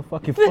their own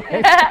motherfucking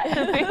flight.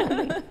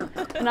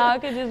 No,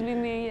 it could just be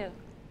me and you.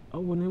 Oh,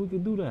 well, then we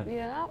could do that.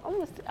 Yeah, I'm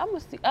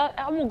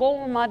gonna go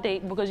on my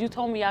date because you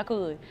told me I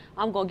could.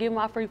 I'm gonna get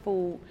my free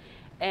food,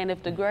 and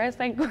if the grass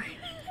ain't green.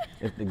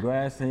 If the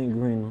grass ain't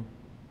greener,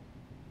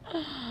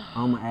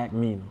 I'ma act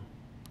meaner.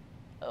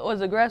 Was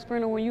the grass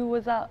greener when you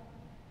was out?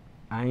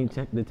 I ain't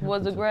checked the temperature.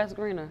 Was the grass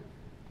greener?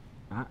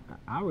 I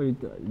already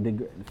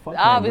fuck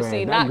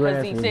obviously that grass.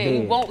 not because he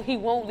said he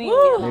won't leave me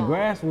alone. The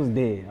grass was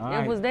dead.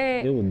 It was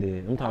dead. It was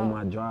dead. I'm talking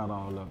about dried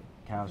all up.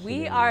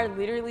 We are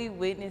literally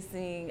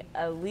witnessing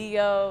a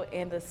Leo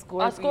and a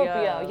Scorpio. A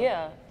Scorpio,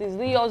 yeah. These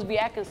Leos be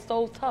acting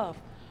so tough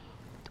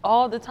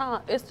all the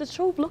time. It's the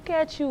truth. Look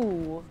at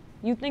you.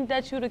 You think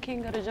that you're the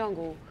king of the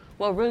jungle.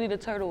 Well, really the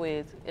turtle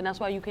is. And that's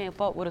why you can't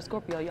fuck with a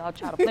Scorpio. Y'all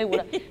try to play with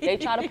us. They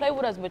try to play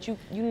with us, but you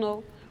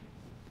know.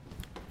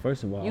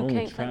 First of all, I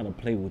don't try to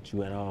play with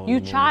you at all. You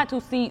try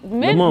to see,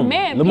 men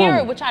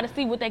period, would try to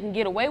see what they can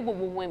get away with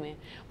women.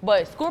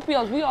 But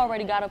Scorpios, we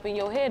already got up in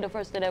your head the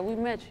first day that we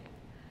met you.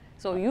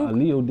 So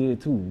Leo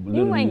did too.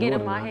 You ain't get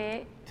in my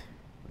head.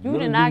 You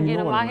did not get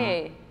in my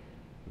head.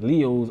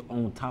 Leo's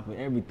on top of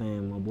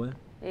everything, my boy.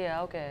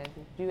 Yeah, okay.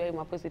 You ate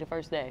my pussy the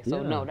first day,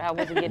 so Yeah. no, that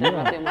wasn't getting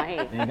up in my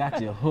hand. And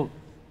got you hooked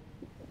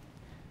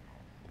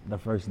the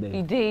first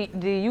day.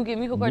 Did you get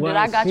me hooked or Boy, did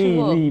I got she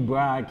you hooked? leave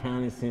Broward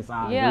County since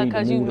I Yeah, agreed to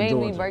because you move to made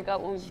me Georgia. break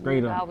up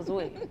when I was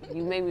with.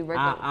 You made me break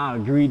up. I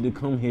agreed to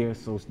come here,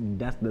 so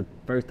that's the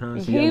first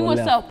time she He ever was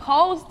left.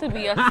 supposed to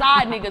be a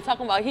side nigga,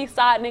 talking about he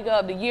side nigga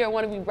of the year,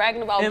 want to be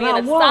bragging about And being I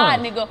a was. side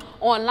nigga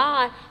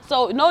online.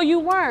 So no, you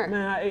weren't.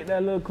 Man, I ate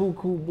that little cool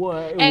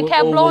boy. And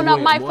kept blowing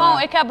up my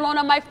phone. It kept blowing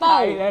up my I ate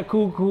phone. that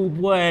cool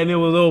boy, and it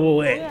was over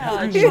with. Yeah.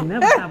 I ain't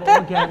never have an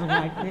orgasm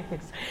like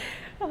this.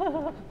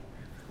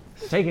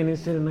 Shaking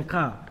this shit in the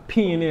car,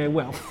 peeing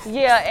everywhere.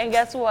 Yeah, and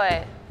guess what?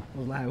 I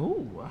was like,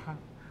 ooh, I'm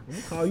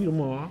gonna call you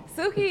tomorrow.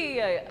 Suki,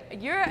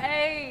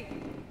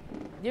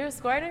 you're a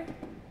squirter?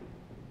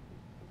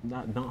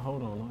 Don't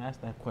hold on. Don't ask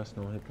that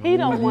question on here. He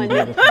don't want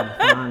it.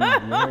 Find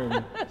out, you heard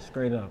me?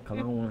 Straight up, cause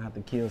I don't want to have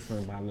to kill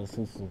somebody,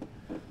 little Susu,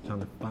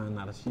 trying to find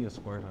out if she a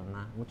squirter or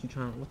not. What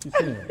you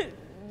saying?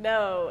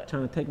 No.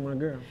 Trying to take my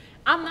girl?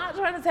 I'm not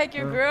trying to take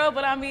your girl,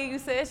 but I mean, you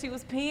said she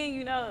was peeing,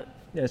 you know.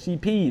 Yeah, she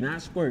peed,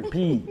 not squirt.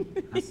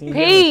 Peed. I seen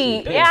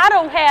Pee. her, Yeah, I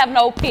don't have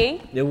no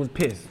pee. It was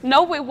piss.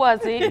 No, it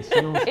wasn't.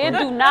 It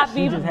do not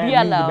be She just had to use the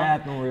yellow.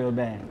 bathroom real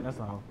bad. That's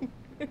all.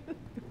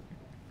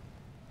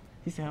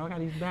 He said, I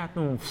gotta use the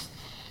bathroom.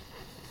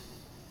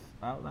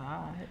 I was like,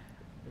 all right.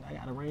 I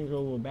got a Range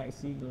Rover back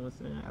seat, you know what I'm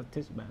saying? I got a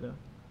tissue back there.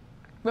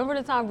 Remember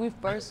the time we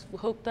first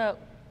hooked up?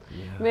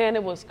 Yeah. Man,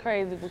 it was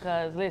crazy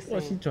because, listen.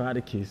 Well, she tried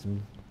to kiss me.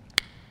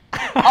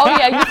 Oh,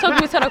 yeah, you took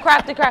me to the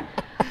crafty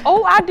craft.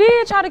 Oh, I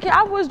did try to kiss.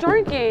 I was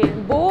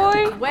drinking,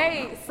 boy.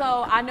 Wait,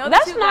 so I know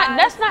That's that you not. guys...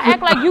 That's not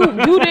act like you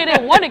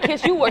didn't want to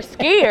kiss. You were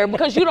scared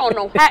because you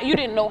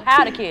didn't know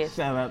how to kiss.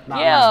 Shut up.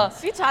 Yeah.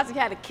 She taught you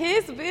how to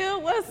kiss, Bill.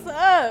 What's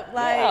up?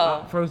 Like,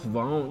 Yeah. First of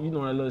all, you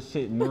know that little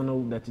shit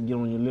mono that you get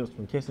on your lips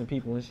from kissing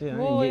people and shit. I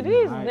Boy, ain't these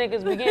getting it, right?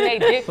 niggas be getting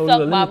their dick So, sucked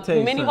look, by let me tell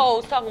you many something.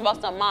 hoes talking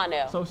about some money.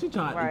 So she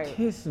tried Right. to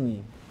kiss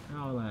me.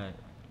 I was like,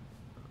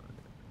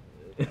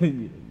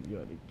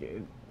 you're the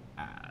kid.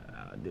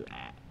 I'll do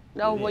that.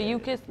 No, well, you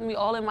kissed me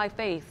all in my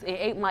face and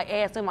ate my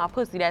ass and my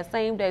pussy that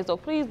same day. So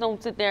please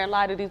don't sit there and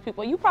lie to these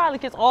people. You probably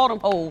kiss all them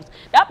hoes.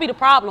 That be the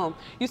problem.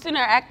 You sitting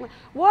there acting,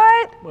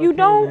 what? Well, You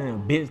don't?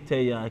 Damn, bitch tell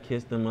you I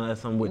kissed them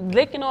unless I'm with them.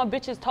 Licking on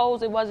bitches'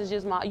 toes, it wasn't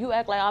just my, you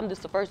act like I'm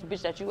just the first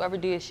bitch that you ever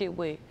did shit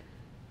with.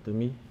 To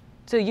me,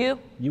 To you?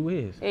 you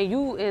is. And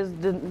you is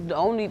the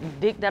only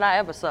dick that I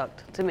ever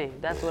sucked, to me.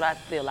 That's what I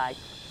feel like.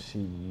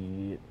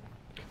 Shit.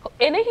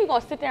 And then he gonna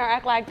sit there and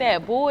act like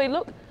that. Boy,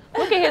 look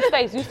at his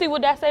face. You see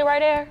what that say right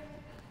there?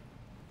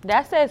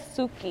 That says It's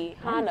on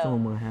Sukihana.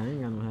 my hair. I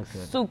ain't got no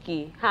haircut.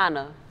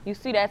 Sukihana. You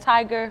see that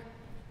tiger?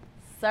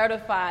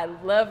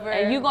 certified lover.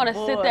 And you gonna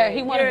boy. sit there,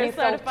 he wanna You're be a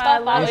so certified tough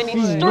out lover in boy. these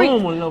You streets. know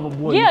I'm a lover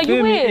boy. Yeah, feel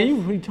you me? is. And you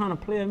really trying to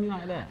play with me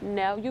like that.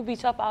 Now you be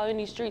tough out in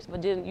these streets,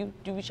 but then you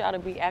be trying to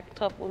be act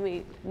tough with me.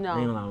 Ain't No.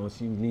 like when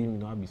she leave me,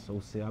 though, I be so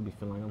sick. I be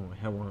feeling like I'm on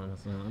heroin or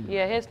something. I be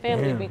Yeah, like, his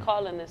family damn. be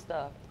calling this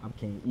stuff. I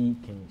can't eat,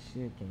 can't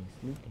shit, can't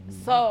sleep, can't do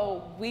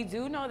So we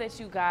do know that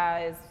you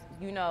guys,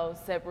 you know,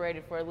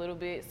 separated for a little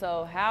bit.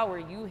 So how were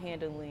you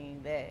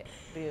handling that,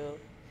 Bill?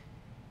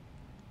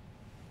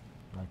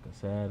 like a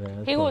sad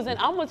ass. He was in,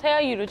 puppy. I'm gonna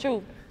tell you the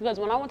truth, because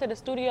when I went to the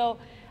studio,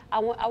 I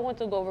went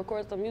to go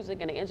record some music,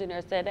 and the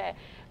engineer said that,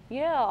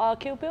 yeah,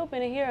 Kill Bill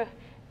been in here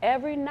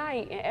every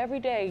night and every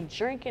day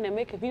drinking and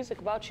making music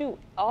about you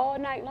all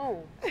night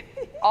long,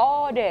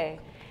 all day.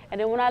 And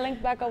then when I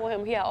linked back up with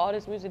him, he had all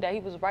this music that he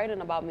was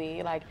writing about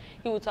me. Like,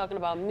 he was talking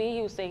about me,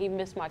 he was saying he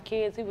missed my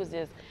kids, he was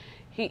just,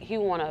 he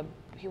wanna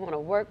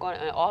work on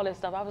it and all this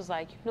stuff. I was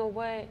like, you know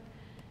what?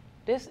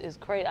 This is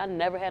crazy. I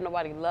never had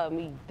nobody love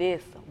me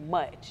this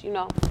much, you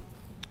know?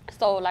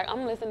 So, like,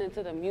 I'm listening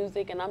to the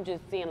music and I'm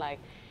just seeing, like,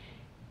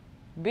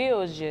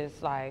 Bill's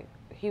just, like,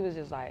 he was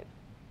just, like,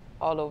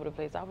 all over the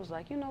place. I was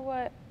like, you know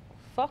what?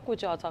 Fuck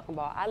what y'all talking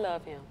about. I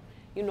love him.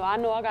 You know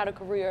I got a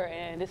career,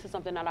 and this is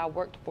something that I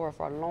worked for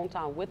a long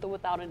time, with or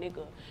without a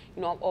nigga.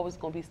 You know, I'm always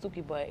gonna be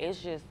Suki, but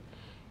it's just,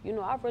 you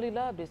know, I really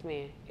love this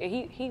man. And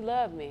he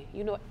loved me.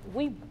 You know,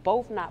 we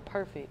both not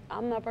perfect.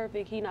 I'm not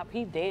perfect,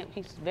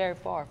 he's very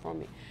far from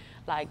me.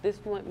 Like, this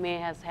one man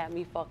has had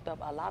me fucked up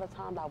a lot of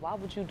times. Like, why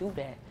would you do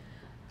that?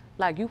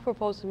 Like, you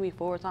proposed to me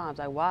 4 times.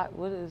 Like, what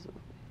is...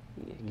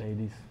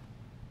 Ladies,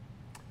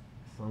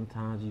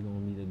 sometimes you gonna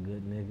meet a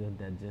good nigga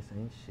that just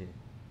ain't shit.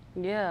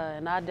 Yeah,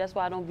 and that's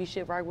why I don't be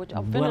shit right with you.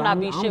 I'm Well, finna not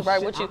be shit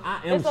right with you.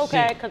 I am It's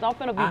okay, shit. because I'm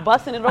finna be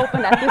busting it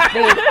open at this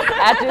thing.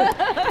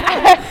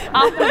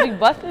 I'm finna be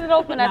busting it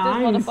open at Nah, this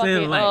I ain't motherfucking...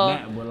 saying like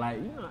that, but like,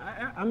 you know,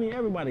 I mean,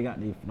 everybody got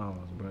these flaws,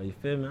 bro. You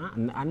feel me?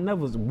 I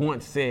never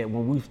once said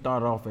when we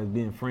started off as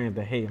being friends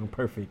that, hey, I'm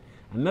perfect.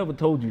 I never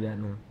told you that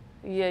now.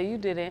 Yeah, you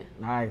didn't.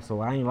 All right,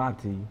 so I ain't lied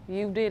to you.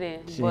 You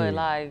didn't.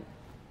 Shit.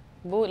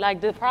 But like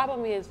the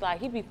problem is,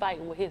 like, he be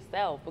fighting with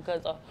himself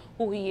because of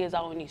who he is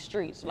out in these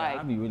streets. Like,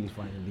 I be really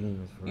fighting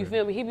demons for you real.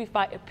 feel me? He be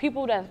fighting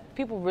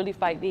people really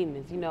fight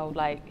demons. You know,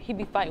 like, he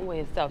be fighting with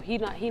himself. He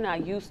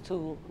not used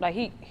to, like,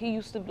 he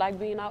used to like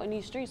being out in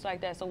these streets like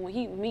that. So when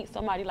he meets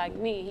somebody like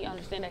me, he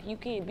understand that you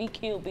can't be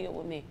Kill Bill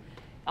with me.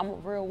 I'm a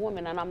real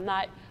woman, and I'm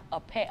not a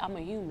pet. I'm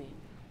a human.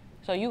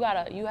 So you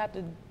have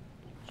to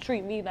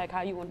treat me like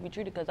how you want to be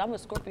treated, because I'm a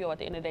Scorpio at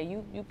the end of the day.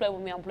 You play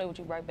with me, I'm gonna play with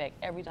you right back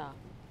every time.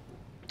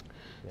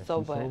 Yeah,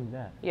 So, but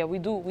yeah,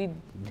 we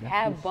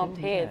have bumped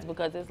heads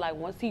because it's like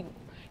once he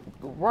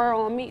were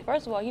on me,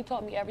 first of all, he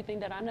taught me everything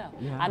that I know.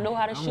 Yeah, I know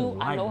how to shoot,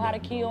 I know how to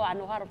that, kill, bro. I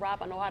know how to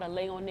rob, I know how to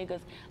lay on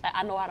niggas, like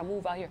I know how to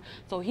move out here.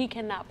 So he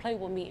cannot play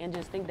with me and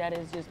just think that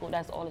is just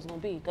that's all it's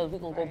gonna be, because we're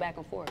gonna go back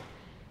and forth.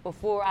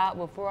 Before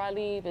I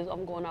leave,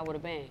 I'm going out with a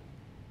bang.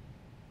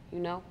 You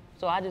know?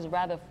 So I just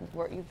rather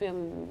work, you feel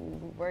me,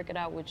 work it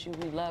out with you.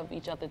 We love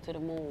each other to the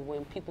moon.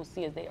 When people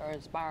see us, they are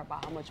inspired by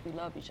how much we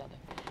love each other.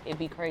 It'd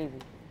be crazy.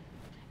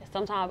 And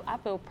sometimes I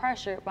feel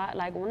pressured by,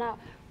 like when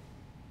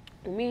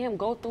me and him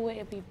go through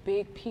it be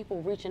big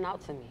people reaching out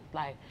to me.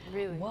 Like,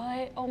 really?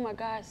 What? Oh my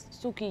gosh,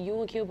 Suki,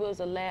 you and Kill Bill is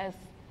the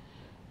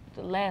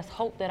last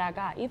hope that I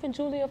got. Even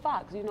Julia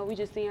Fox, you know, we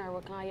just seen her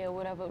with Kanye or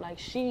whatever. Like,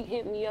 she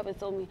hit me up and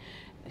told me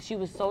she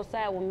was so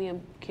sad when me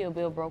and Kill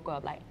Bill broke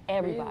up. Like,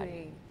 everybody.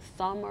 Really?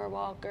 Summer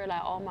Walker,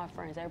 like all my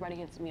friends, everybody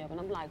hits me up. And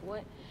I'm like,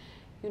 what?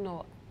 You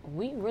know,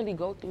 we really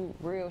go through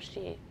real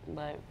shit,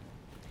 but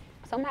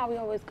somehow we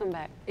always come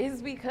back.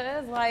 It's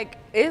because, like,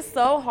 it's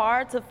so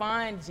hard to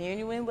find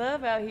genuine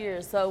love out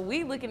here. So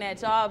we looking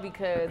at y'all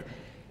because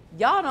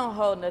y'all don't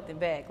hold nothing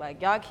back.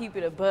 Like, y'all keep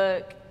it a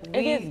buck.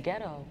 It gets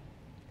ghetto.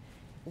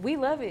 We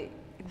love it.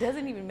 It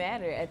doesn't even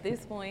matter at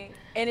this point.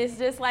 And it's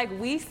just like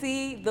we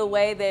see the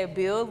way that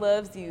Bill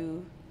loves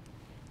you,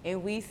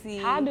 and we see.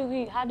 How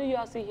do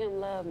y'all see him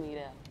love me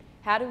though?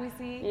 How do we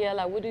see? Yeah,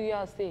 like what do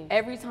y'all see?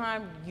 Every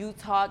time you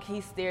talk,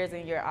 he stares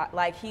in your eye,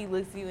 like he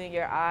looks you in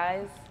your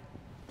eyes.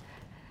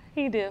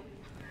 He do.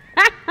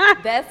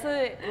 That's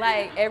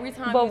like every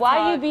time. But you why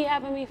talk, you be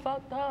having me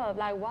fucked up?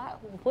 Like why?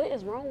 What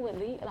is wrong with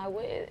Leo?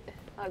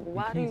 Like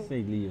why do you you can't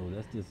say Leo?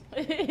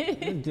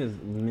 That's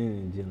just men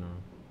in general.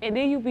 And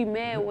then you be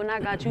mad when I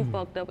got you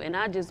fucked up, and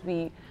I just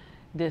be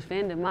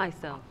defending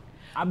myself.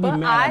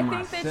 But I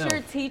think that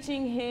you're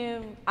teaching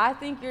him. I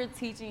think you're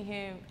teaching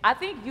him. I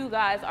think you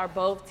guys are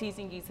both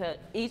teaching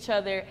each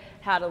other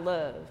how to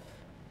love.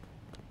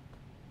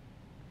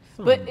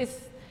 But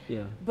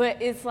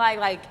it's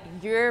like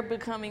you're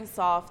becoming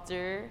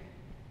softer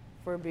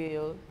for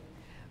Bill.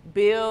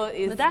 Bill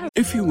is.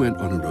 If you went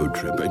on a road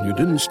trip and you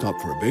didn't stop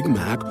for a Big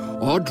Mac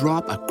or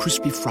drop a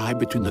crispy fry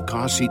between the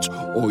car seats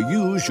or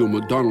use your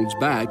McDonald's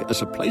bag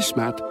as a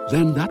placemat,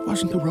 then that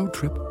wasn't a road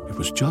trip. It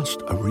was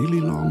just a really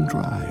long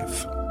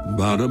drive.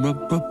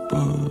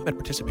 Ba-da-ba-ba-ba. At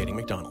participating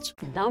McDonald's.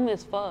 Dumb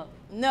as fuck.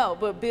 No,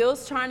 but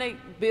Bill's trying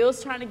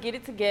to get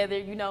it together.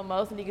 You know,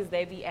 most niggas,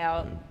 they be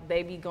out,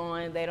 they be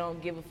gone, they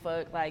don't give a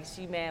fuck, like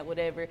she mad,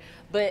 whatever.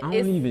 But I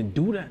don't even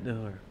do that to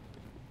her.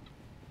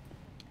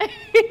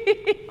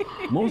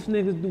 Most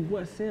niggas do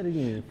what? Say it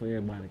again for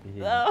everybody can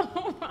hear.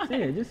 Oh,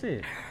 say it, just say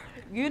it.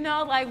 You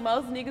know, like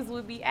most niggas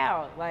would be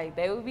out. Like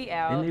they would be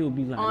out. And they would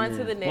be like, on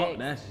to the fuck next.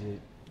 that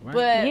shit. Right?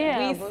 But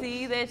yeah, we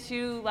see that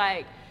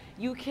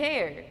you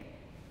care.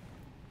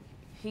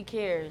 He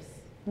cares.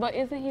 But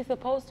isn't he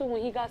supposed to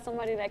when he got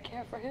somebody that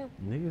care for him?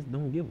 Niggas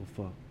don't give a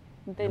fuck.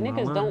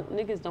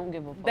 Niggas don't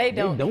give a fuck. They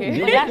don't care.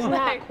 But that's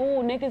not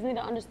cool. Niggas need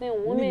to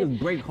understand women. Niggas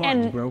break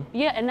hearts, bro.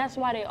 Yeah, and that's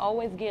why they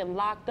always getting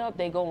locked up.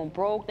 They going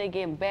broke. They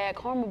getting bad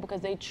karma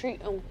because they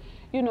treat them,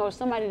 you know,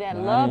 somebody that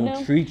love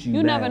them. Treat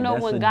you never bad. know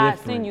That's when the God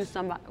difference. send you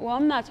somebody. Well,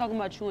 I'm not talking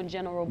about you in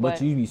general,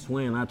 But you be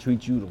swearing I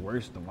treat you the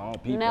worst of all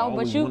people. No,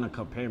 always but you want to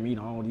compare me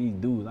to all these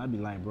dudes. I be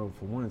like, bro,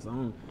 for once, I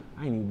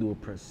ain't even do a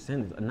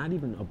percentage, not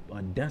even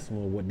a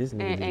decimal of what this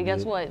nigga And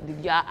guess what?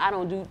 I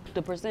don't do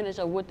the percentage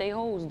of what they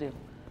hoes do.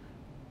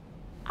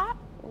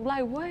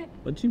 Like what?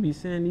 But you be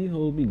saying these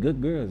hoes be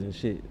good girls and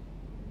shit.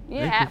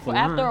 Yeah,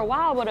 after a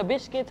while, but a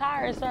bitch get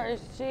tired and start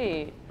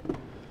shit.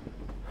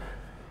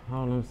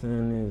 All I'm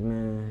saying is,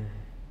 man,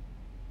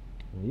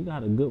 when you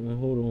got a good one,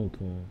 hold on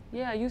to him.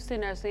 Yeah, you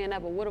sitting there saying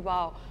that, but what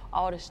about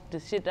all the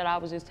shit that I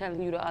was just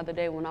telling you the other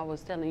day when I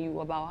was telling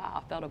you about how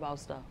I felt about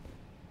stuff?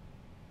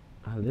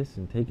 I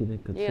listen, take it in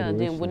consideration.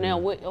 Yeah, then now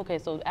what? Okay,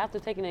 so after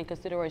taking it in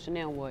consideration,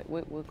 now what?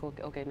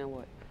 Okay, now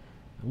what?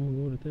 I'm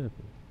gonna go to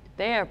therapy.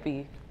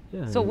 Therapy.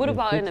 Yeah. So what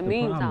about in the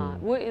meantime?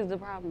 Problem. What is the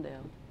problem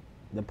then?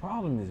 The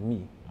problem is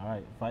me, all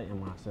right, fighting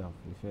myself.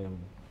 You feel me?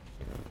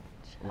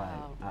 Like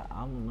I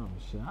don't know,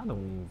 shit. I don't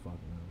even fucking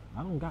know.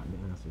 I don't got the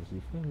answers.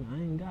 You feel me? I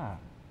ain't God.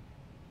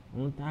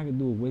 Only thing I can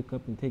do is wake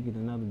up and take it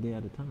another day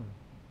at a time.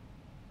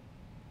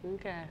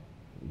 Okay.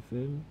 You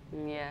feel me?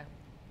 Yeah.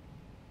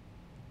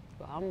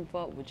 Well, I'm gonna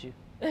fuck with you.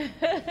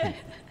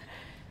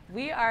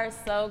 We are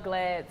so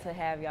glad to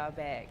have y'all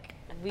back.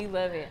 We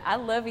love it. I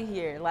love it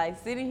here. Like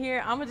sitting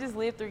here, I'ma just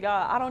live through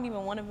y'all. I don't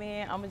even want a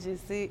I'm gonna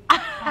just sit.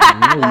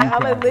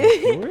 I'ma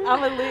live.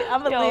 I'ma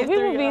live through y'all.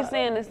 People be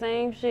saying the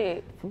same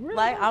shit.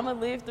 Like I'ma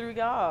live through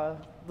y'all,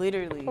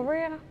 literally. For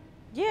real?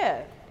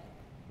 Yeah.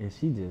 And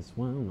she just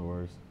swear I'm the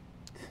worst.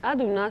 I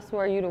do not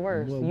swear you the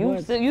worst.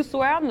 Well, you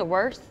swear I'm the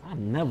worst. I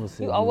never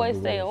said you always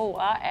the say, worst. "Oh,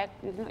 I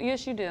act."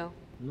 Yes, you do.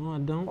 No, I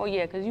don't. Oh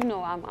yeah, 'cause you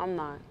know I'm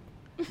not.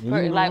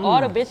 Like all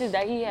the bitches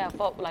that he had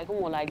fucked, like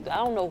come on, like I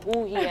don't know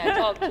who he had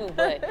talked to,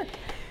 but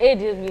it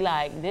just be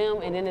like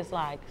them, and then it's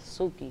like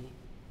Suki.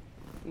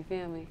 You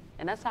feel me?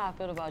 And that's how I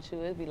feel about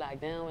you. It'd be like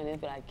them, and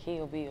it'd be like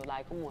Kill Bill.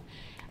 Like come on,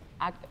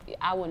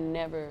 I would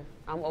never.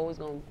 I'm always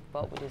gonna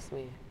fuck with this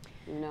man.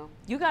 You know?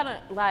 You gotta,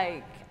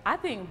 like, I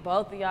think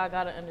both of y'all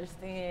gotta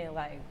understand,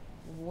 like,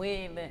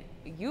 when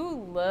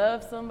you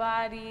love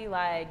somebody,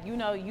 like, you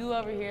know, you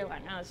over here,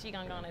 like, oh, she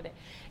gonna go into that.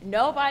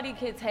 Nobody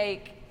could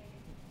take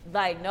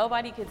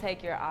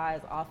your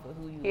eyes off of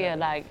who you love. Yeah,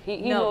 like,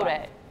 he know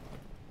that.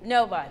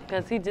 Nobody.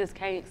 Because he just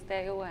can't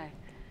stay away.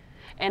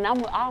 And I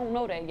don't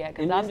know that yet,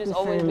 because I've just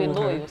always been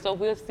loyal. So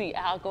we'll see.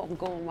 I'll go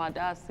on my day.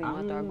 I'll see when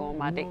I start going on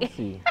my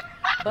date.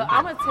 But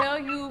I'm gonna tell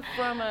you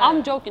from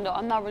I'm joking though.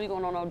 I'm not really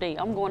going on no date.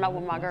 I'm going out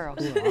with my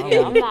girls.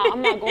 Yeah,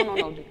 I'm not going on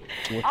no date.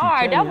 All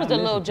right, that was a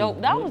little joke.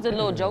 That was a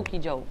little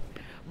jokey joke.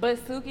 But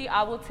Suki,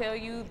 I will tell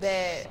you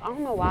that I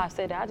don't know why I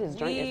said that. I just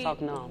drink and talk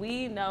numb.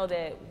 We know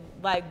that,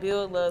 like,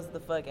 Bill loves the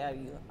fuck out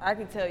of you. I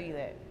can tell you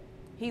that.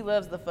 He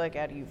loves the fuck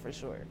out of you for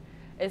sure.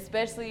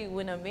 Especially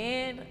when a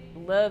man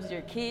loves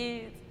your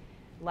kids,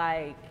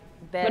 like.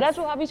 But that's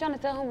what I be trying to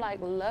tell him.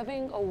 Like,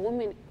 loving a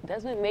woman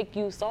doesn't make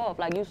you soft.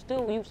 Like, you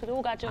still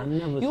got your.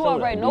 You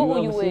already know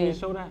who you is.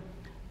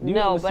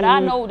 No, but I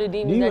know the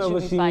demons that you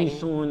be fighting. Do you ever see me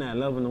showing that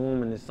loving a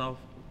woman is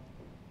soft?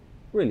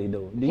 Really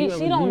though.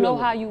 She don't know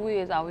how you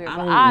is out here, but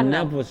I know. I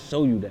never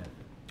show you that.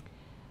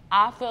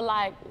 I feel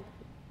like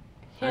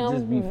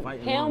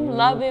him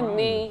loving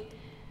me,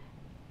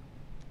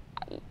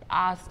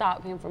 I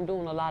stop him from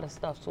doing a lot of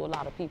stuff to a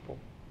lot of people.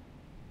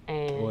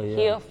 And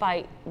he'll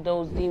fight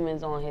those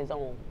demons on his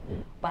own.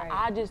 But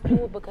I just do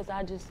it because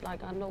I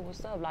know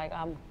what's up. Like,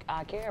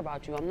 I care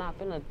about you. I'm not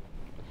finna,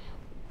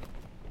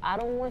 I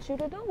don't want you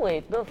to do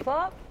it. The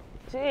fuck?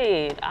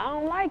 Shit, I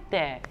don't like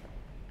that.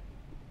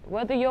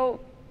 Whether your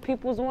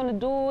peoples want to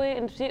do it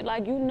and shit,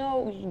 like, you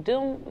know,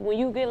 them, when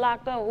you get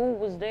locked up, who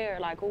was there?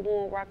 Like, who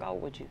won't rock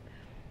out with you?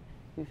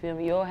 You feel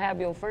me? You'll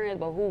have your friends,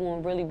 but who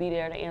won't really be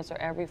there to answer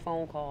every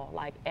phone call,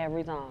 like,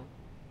 every time?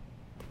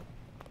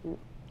 You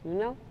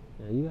know?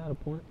 Yeah, you got a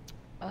point.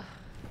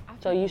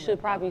 So you should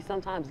probably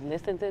sometimes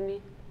listen to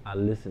me. I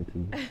listen to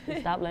you.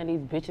 Stop letting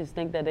these bitches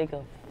think that they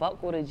can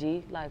fuck with a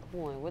G. Like,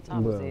 come on, what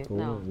time is it?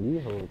 No.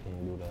 These hoes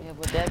can't do that. Yeah,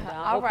 but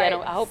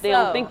I hope they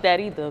don't think that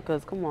either,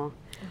 because come on.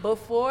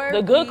 Before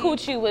the good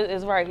coochie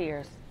is right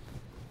here.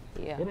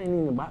 Yeah. It ain't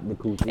even about the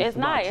coochie. It's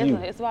not.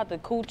 It's about the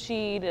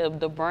coochie,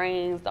 the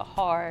brains, the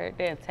heart,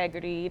 the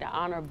integrity, the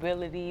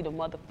honorability, the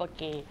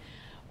motherfucking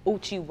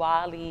Uchi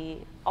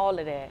Wally, all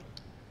of that.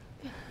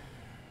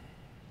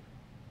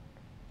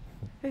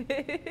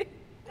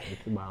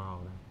 It's about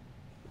all that.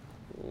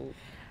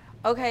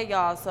 Okay,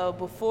 y'all, so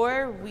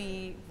before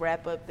we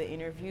wrap up the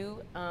interview,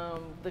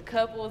 the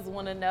couples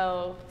want to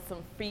know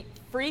some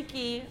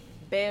freaky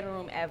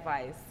bedroom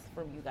advice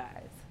from you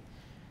guys.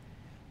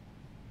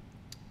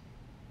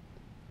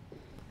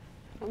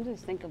 I'm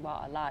just thinking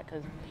about a lot,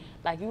 because,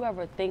 like, you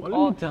ever think let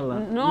me tell her.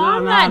 No.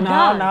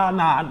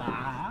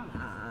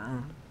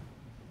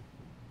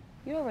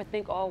 You ever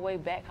think all the way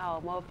back how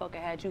a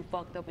motherfucker had you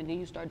fucked up and then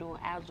you start doing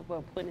algebra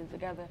and putting it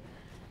together?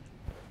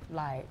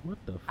 Like, what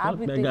the fuck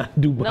that got to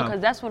do about no,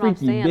 because that's what I'm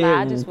saying. Like,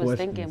 I just was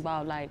thinking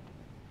about, like,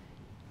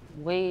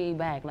 way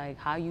back, like,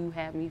 how you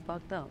had me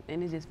fucked up.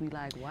 And it just be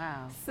like,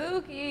 wow.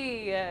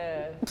 Suki!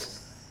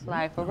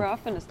 Like, for real, I'm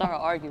finna start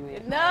an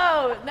argument.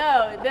 No.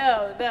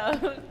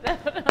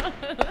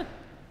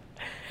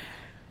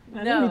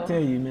 Let me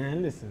tell you,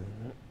 man, listen.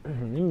 Let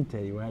me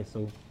tell you, right?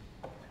 So,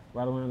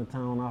 right around the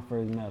time when I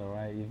first met her,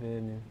 right? You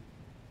feel me?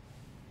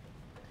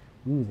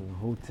 We was in a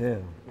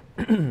hotel.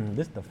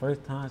 This the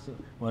first time this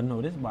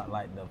is about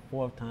like the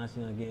fourth time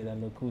she done gave that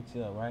little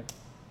coochie up, right?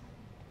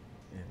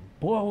 And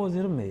boy, was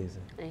it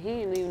amazing. And he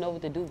didn't even know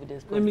what to do with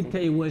this pussy. Let me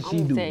tell you what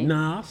she do.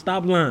 Nah,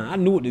 stop lying. I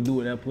knew what to do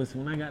with that pussy.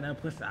 When I got that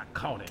pussy, I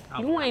caught it.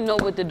 You ain't know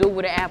what to do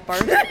with it at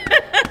first.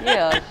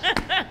 Yeah.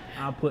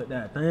 I put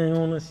that thing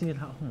on her. She was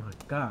like, oh my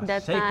God.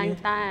 That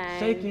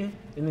shaking.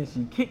 And then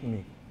she kicked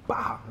me.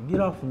 Bah, get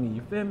off of me.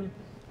 You feel me?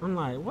 I'm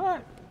like,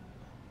 what?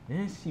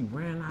 Then she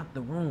ran out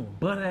the room,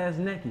 butt-ass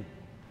naked.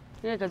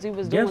 Yeah, because he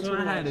was doing too much. Guess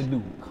what I had to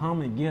do?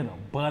 Come and get her,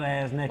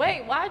 butt-ass naked.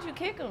 Wait, why'd you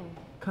kick him?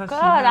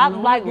 God,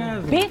 I'm like,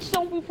 bitch,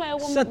 don't be playing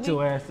with me. Shut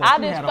your ass up. I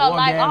just felt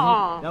like,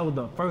 That was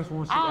the first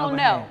one she ever had. I don't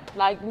know.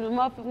 Like, the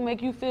motherfucker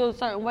make you feel a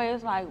certain way.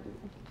 It's like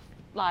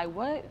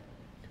what?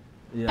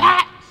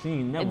 Yeah, she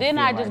ain't never. And then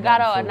I just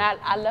got out and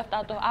I left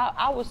out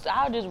I was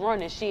just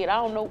running shit. I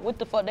don't know what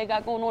the fuck they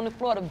got going on in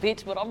Florida,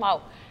 bitch, but I'm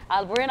out.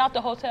 I ran out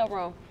the hotel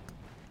room.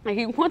 And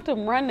he want to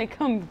run to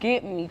come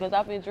get me because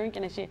I've been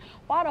drinking and shit.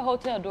 Why the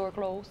hotel door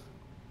closed?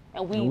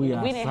 And we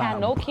didn't have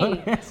no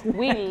key.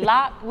 We in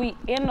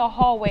the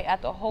hallway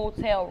at the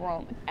hotel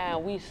room,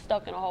 and we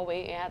stuck in the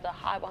hallway and had to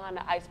hide behind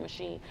the ice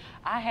machine.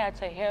 I had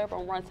to hurry up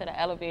and run to the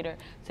elevator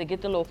to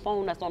get the little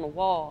phone that's on the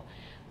wall.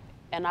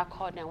 And I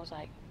called down, was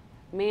like,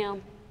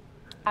 ma'am,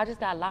 I just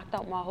got locked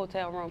out my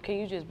hotel room. Can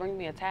you just bring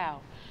me a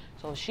towel?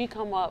 So she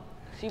come up,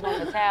 she brought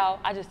the towel.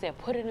 I just said,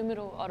 put it in the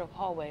middle of the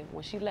hallway.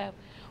 When she left,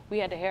 We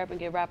had to hurry up and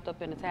get wrapped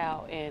up in the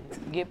towel and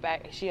get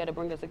back. She had to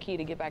bring us a key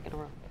to get back in the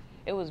room.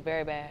 It was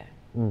very bad.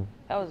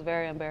 That was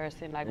very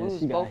embarrassing. Like, we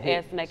was both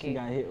ass naked. She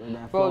got hit with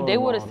that bro, they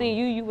would have seen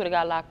you, you would have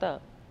got locked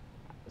up.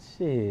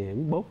 Shit,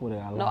 we both would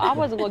have got locked up. No, I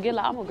wasn't going to get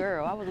locked up. I'm a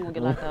girl. I wasn't going to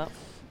get locked up.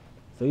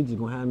 So you just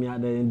going to have me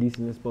out there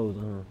indecent exposure,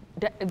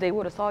 huh? They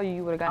would have saw you,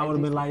 you would have got I would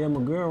have been like, I'm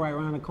a girl right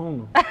around the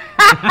corner.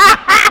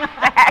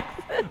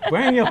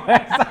 Bring your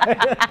ass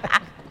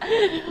out.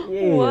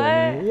 Yeah,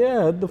 What?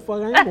 Yeah, what the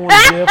fuck? I ain't going to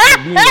jail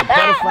for being a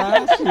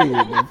pedophile. Shit,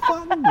 the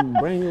fuck?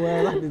 Bring your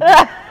ass out the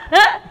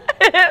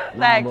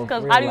Like,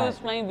 because how do you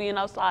explain being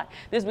outside,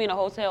 this being a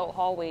hotel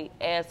hallway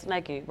ass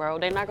naked, bro?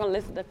 They're not going to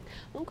listen to,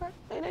 okay,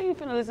 they ain't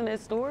finna listen to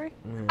that story.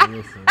 Man,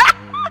 listen,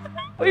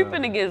 man, We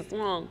finna get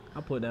swung.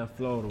 I put that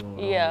floater on.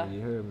 Yeah. You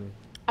heard me?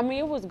 I mean,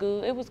 it was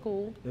good. It was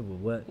cool. It was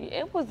what?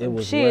 It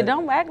was shit. What?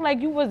 Don't act like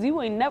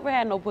you ain't never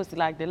had no pussy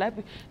like that. Like,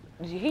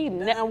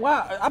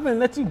 Why? I've been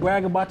let you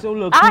brag about your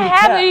little I kitty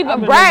haven't cat. even I've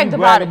been bragged let you about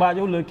brag it. about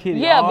your little kitty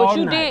Yeah, all but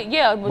you night. did.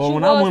 Yeah, but you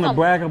when was I want to something.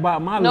 brag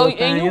about my No, little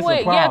thing, and you it's would,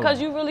 a problem. yeah,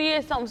 because you really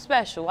is something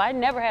special. I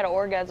never had an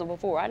orgasm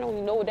before. I don't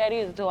even know what that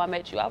is until I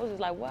met you. I was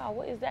just like, wow,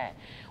 what is that?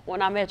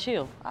 When I met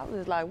you, I was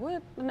just like,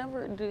 what?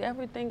 Never did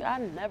everything. I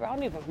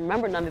don't even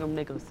remember none of them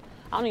niggas.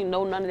 I don't even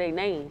know none of their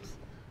names.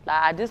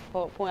 Like, at this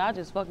point, I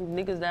just fucking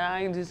niggas that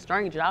I ain't just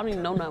strangers. I don't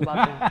even know nothing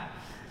about them.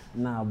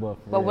 Nah,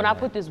 but when I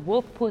put this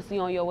wolf pussy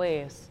on your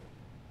ass,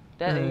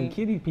 that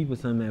give these people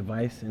some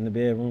advice in the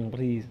bedroom,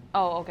 please.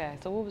 Oh, okay.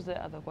 So what was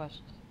the other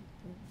question?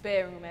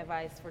 Bedroom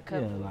advice for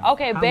couples. Yeah, like,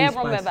 Okay, how we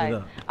bedroom spice it advice.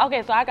 up?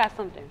 Okay, so I got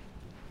something.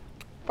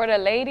 For the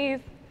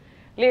ladies,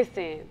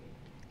 listen,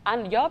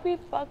 y'all be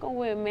fucking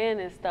with men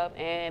and stuff,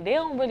 and they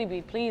don't really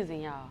be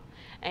pleasing y'all.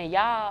 And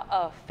y'all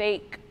a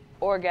fake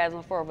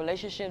orgasm for a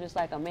relationship. It's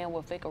like a man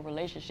will fake a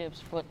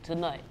relationships to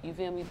nut. You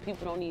feel me?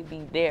 People don't need to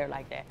be there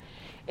like that.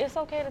 It's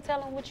okay to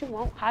tell them what you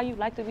want, how you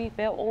like to be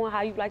felt on,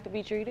 how you like to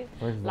be treated.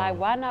 Like,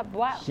 why not?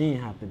 Why? She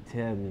didn't have to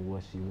tell me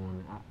what she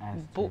wanted. I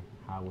asked her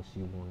how what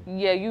she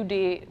wanted. Yeah, you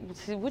did.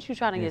 See, what you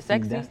trying to get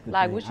sexy?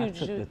 Like, what you I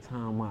took the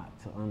time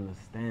out to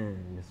understand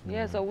this woman.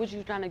 Yeah, so what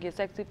you trying to get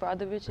sexy for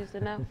other bitches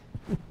to know?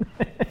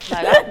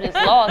 Like, I'm just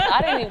lost.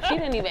 She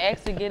didn't even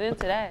actually get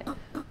into that.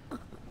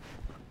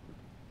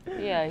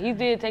 Yeah, he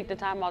did take the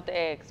time out to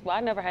ask. Well, I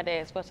never had to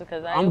ask questions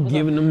because I'm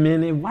giving the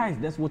men advice.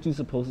 That's what you're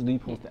supposed to do.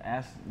 You're supposed to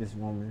ask this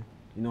woman,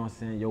 you know what I'm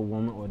saying, your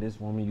woman or this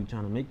woman you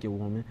trying to make your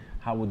woman,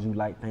 how would you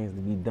like things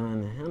to be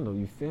done and handled?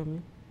 You feel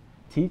me?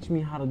 Teach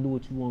me how to do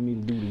what you want me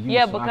to do to you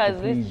so I can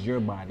please your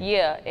body.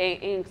 Yeah,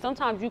 and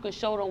sometimes you can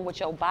show them with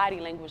your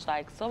body language.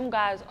 Like, some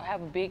guys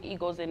have big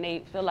egos and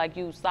they feel like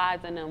you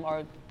sizing them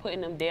or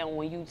putting them down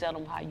when you tell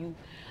them how you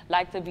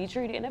like to be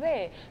treated in the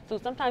bed. So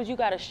sometimes you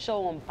gotta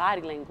show them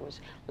body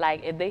language.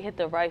 Like, if they hit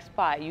the right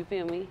spot, you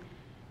feel me?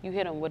 You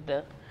hit them with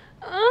the,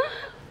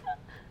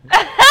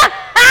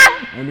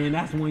 And then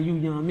that's when you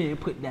young men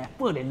put that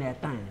foot in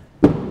that thing.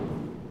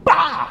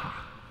 Bah!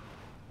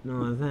 Know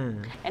what I'm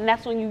saying? And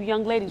that's when you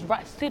young ladies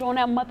sit on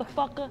that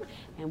motherfucker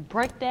and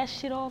break that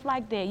shit off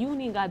like that. You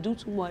ain't even gotta do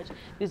too much.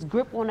 Just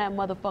grip on that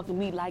motherfucking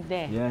meat like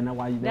that. Yeah, and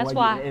that's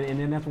why. And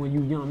then that's when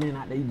you young men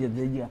out there, you just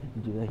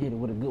hit it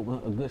with a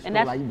good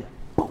stroke like you just,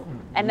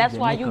 boom. And that's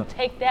why you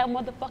take that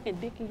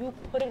motherfucking dick and you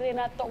put it in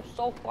that throat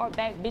so far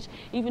back, bitch.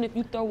 Even if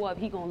you throw up,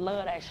 he gonna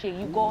love that shit.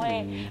 You go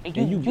ahead and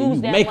you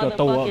use that make her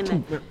throw up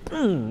too.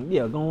 motherfucking.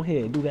 Yeah, go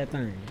ahead, do that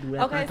thing.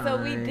 Okay,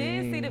 so we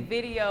did see the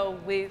video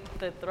with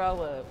the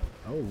throw up.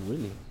 Oh,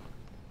 really?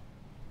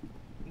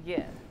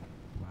 Yeah.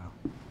 Wow.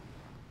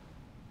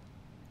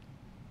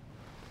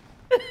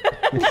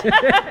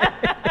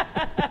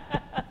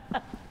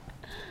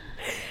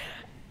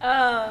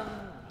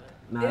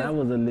 Nah, that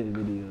was a lit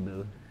video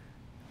though.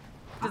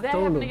 Does that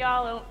happen to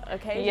y'all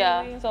occasionally?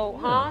 Yeah.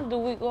 So, do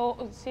we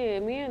go?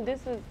 Shit, man.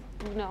 This is,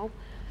 you know.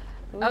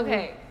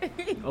 Okay.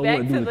 Oh,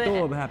 what do the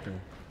throw up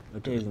happen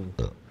occasionally?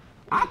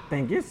 I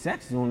think it's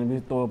sexy when a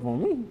bitch throw up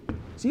on me.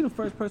 She the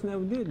first person that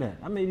ever did that.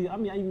 I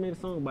even made a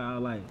song about her,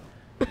 like,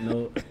 you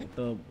know,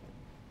 throw up.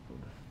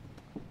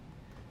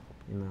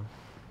 You know,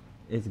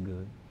 it's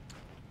good.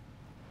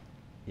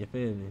 You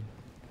feel me?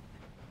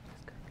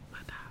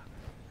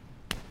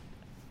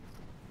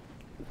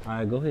 All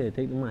right, go ahead,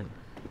 take the mic.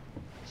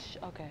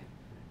 Okay.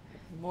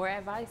 More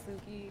advice,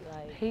 Suki.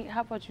 Like,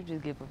 how about you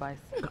just give advice?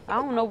 I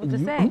don't know what to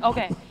say.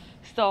 Okay,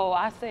 so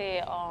I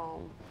said,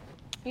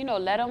 you know,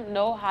 let them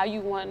know how you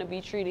want to be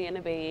treated in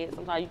the bed.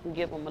 Sometimes you can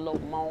give them a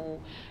little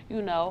moan,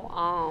 you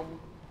know.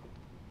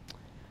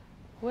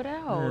 What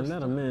else? Man,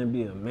 let a man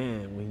be a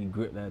man when he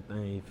grip that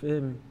thing, you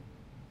feel me?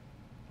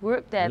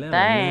 Grip that thing. Let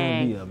a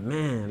man be a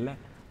man.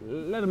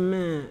 Let a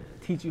man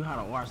teach you how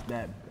to wash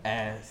that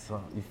ass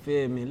up, you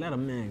feel me? Let a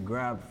man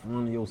grab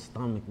from your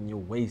stomach and your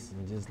waist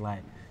and just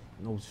like,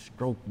 no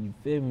stroke, you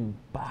feel me?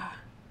 Bah.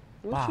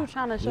 What you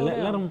trying to show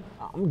them? Let them,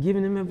 I'm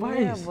giving them advice.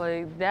 Yeah,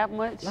 but that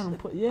much? Let them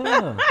put,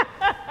 yeah.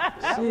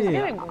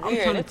 Shit, I'm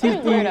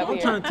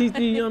trying to teach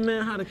these young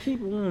men how to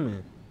keep a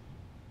woman.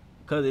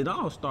 Because it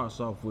all starts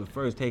off with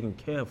first taking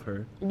care of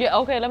her. Yeah,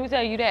 okay, let me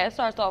tell you that. It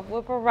starts off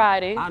with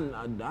providing.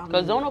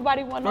 Because don't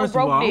nobody want no broke dick. First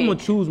of all, I'm going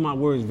to choose my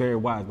words very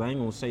wisely. I ain't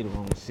going to say the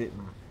wrong shit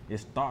now. It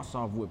starts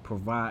off with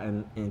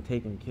providing and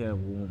taking care of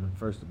a woman,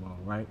 first of all,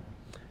 right?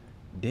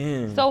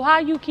 Then. So how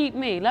you keep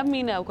me? Let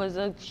me know, because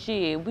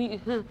shit,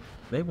 we.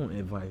 They want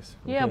advice.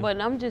 Okay? Yeah,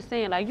 but I'm just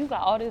saying, like, you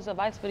got all this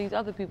advice for these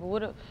other people.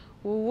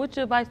 What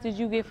advice did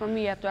you get from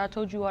me after I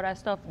told you all that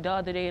stuff the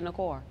other day in the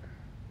car?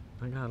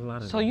 I got a lot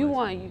of advice. So you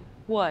want,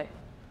 what?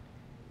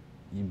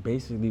 You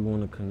basically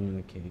want to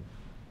communicate. You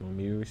want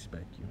me to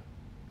respect you.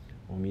 You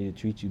want me to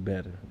treat you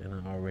better than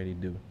I already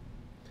do.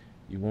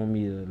 You want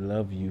me to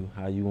love you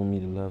how you want me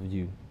to love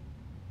you. You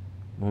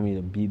want me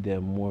to be there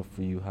more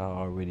for you how I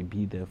already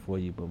be there for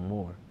you, but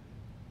more.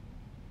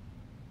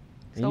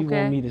 And you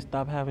want me to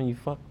stop having you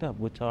fucked up,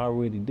 which I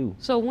already do.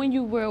 So when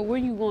you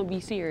gonna be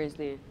serious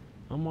then?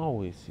 I'm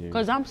always serious.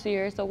 Cause I'm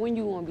serious. So when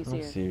you gonna be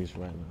serious? I'm serious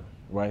right now,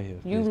 right here.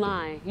 You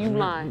lying? You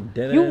lying?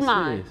 Dead you ass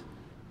lying? Serious.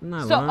 I'm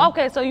not so lying.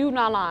 Okay, so you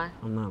not lying?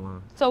 I'm not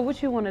lying. So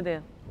what you wanna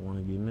do? I wanna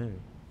get married.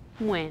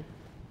 When?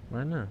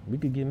 Right now. We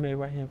could get married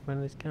right here in front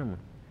of this camera.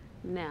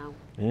 Now.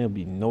 And there'll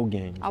be no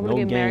games. I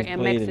wanna get married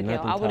in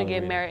Mexico. I wanna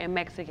get married in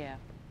Mexico.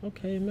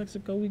 Okay, in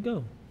Mexico we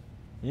go.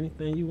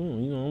 Anything you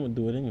want, you know I'm gonna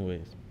do it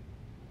anyways.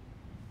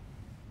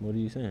 What are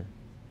you saying?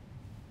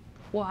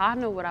 Well, I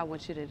know what I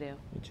want you to do.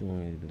 What you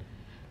want me to do?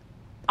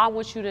 I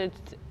want you to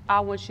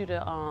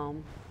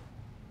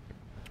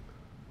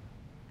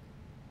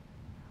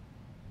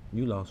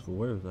You lost for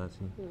words, I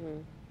see.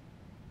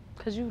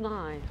 Cause you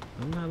lying.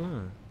 I'm not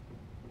lying.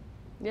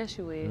 Yes,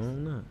 you is. No,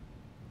 I'm not.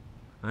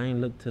 I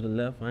ain't look to the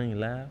left, I ain't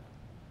laugh.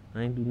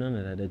 I ain't do none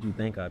of that you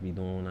think I be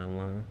doing when I'm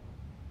lying.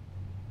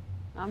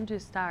 I'm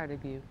just tired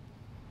of you.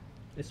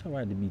 It's all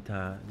right to be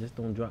tired, just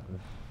don't drop me.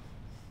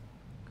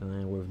 Cause I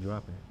ain't worth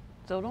dropping.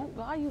 So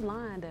why you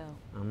lying though?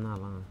 I'm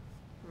not lying.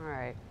 All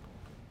right.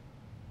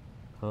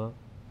 Huh?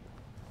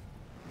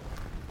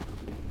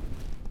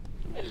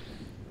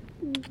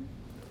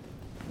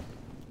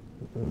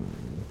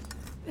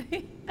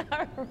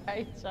 All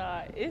right,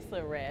 y'all. It's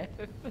a wrap.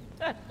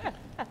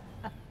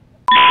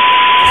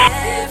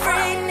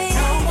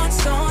 No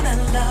one's gonna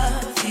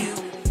love you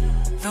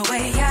the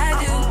way I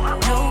do.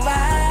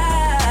 Nobody.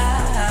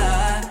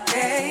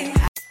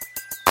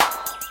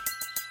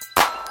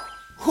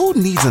 Who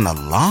needs an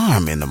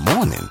alarm in the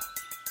morning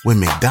when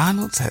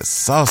McDonald's has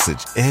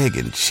sausage, egg,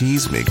 and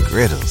cheese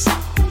McGriddles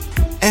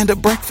and a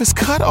breakfast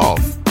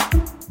cutoff?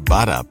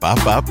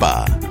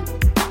 Ba-da-ba-ba-ba.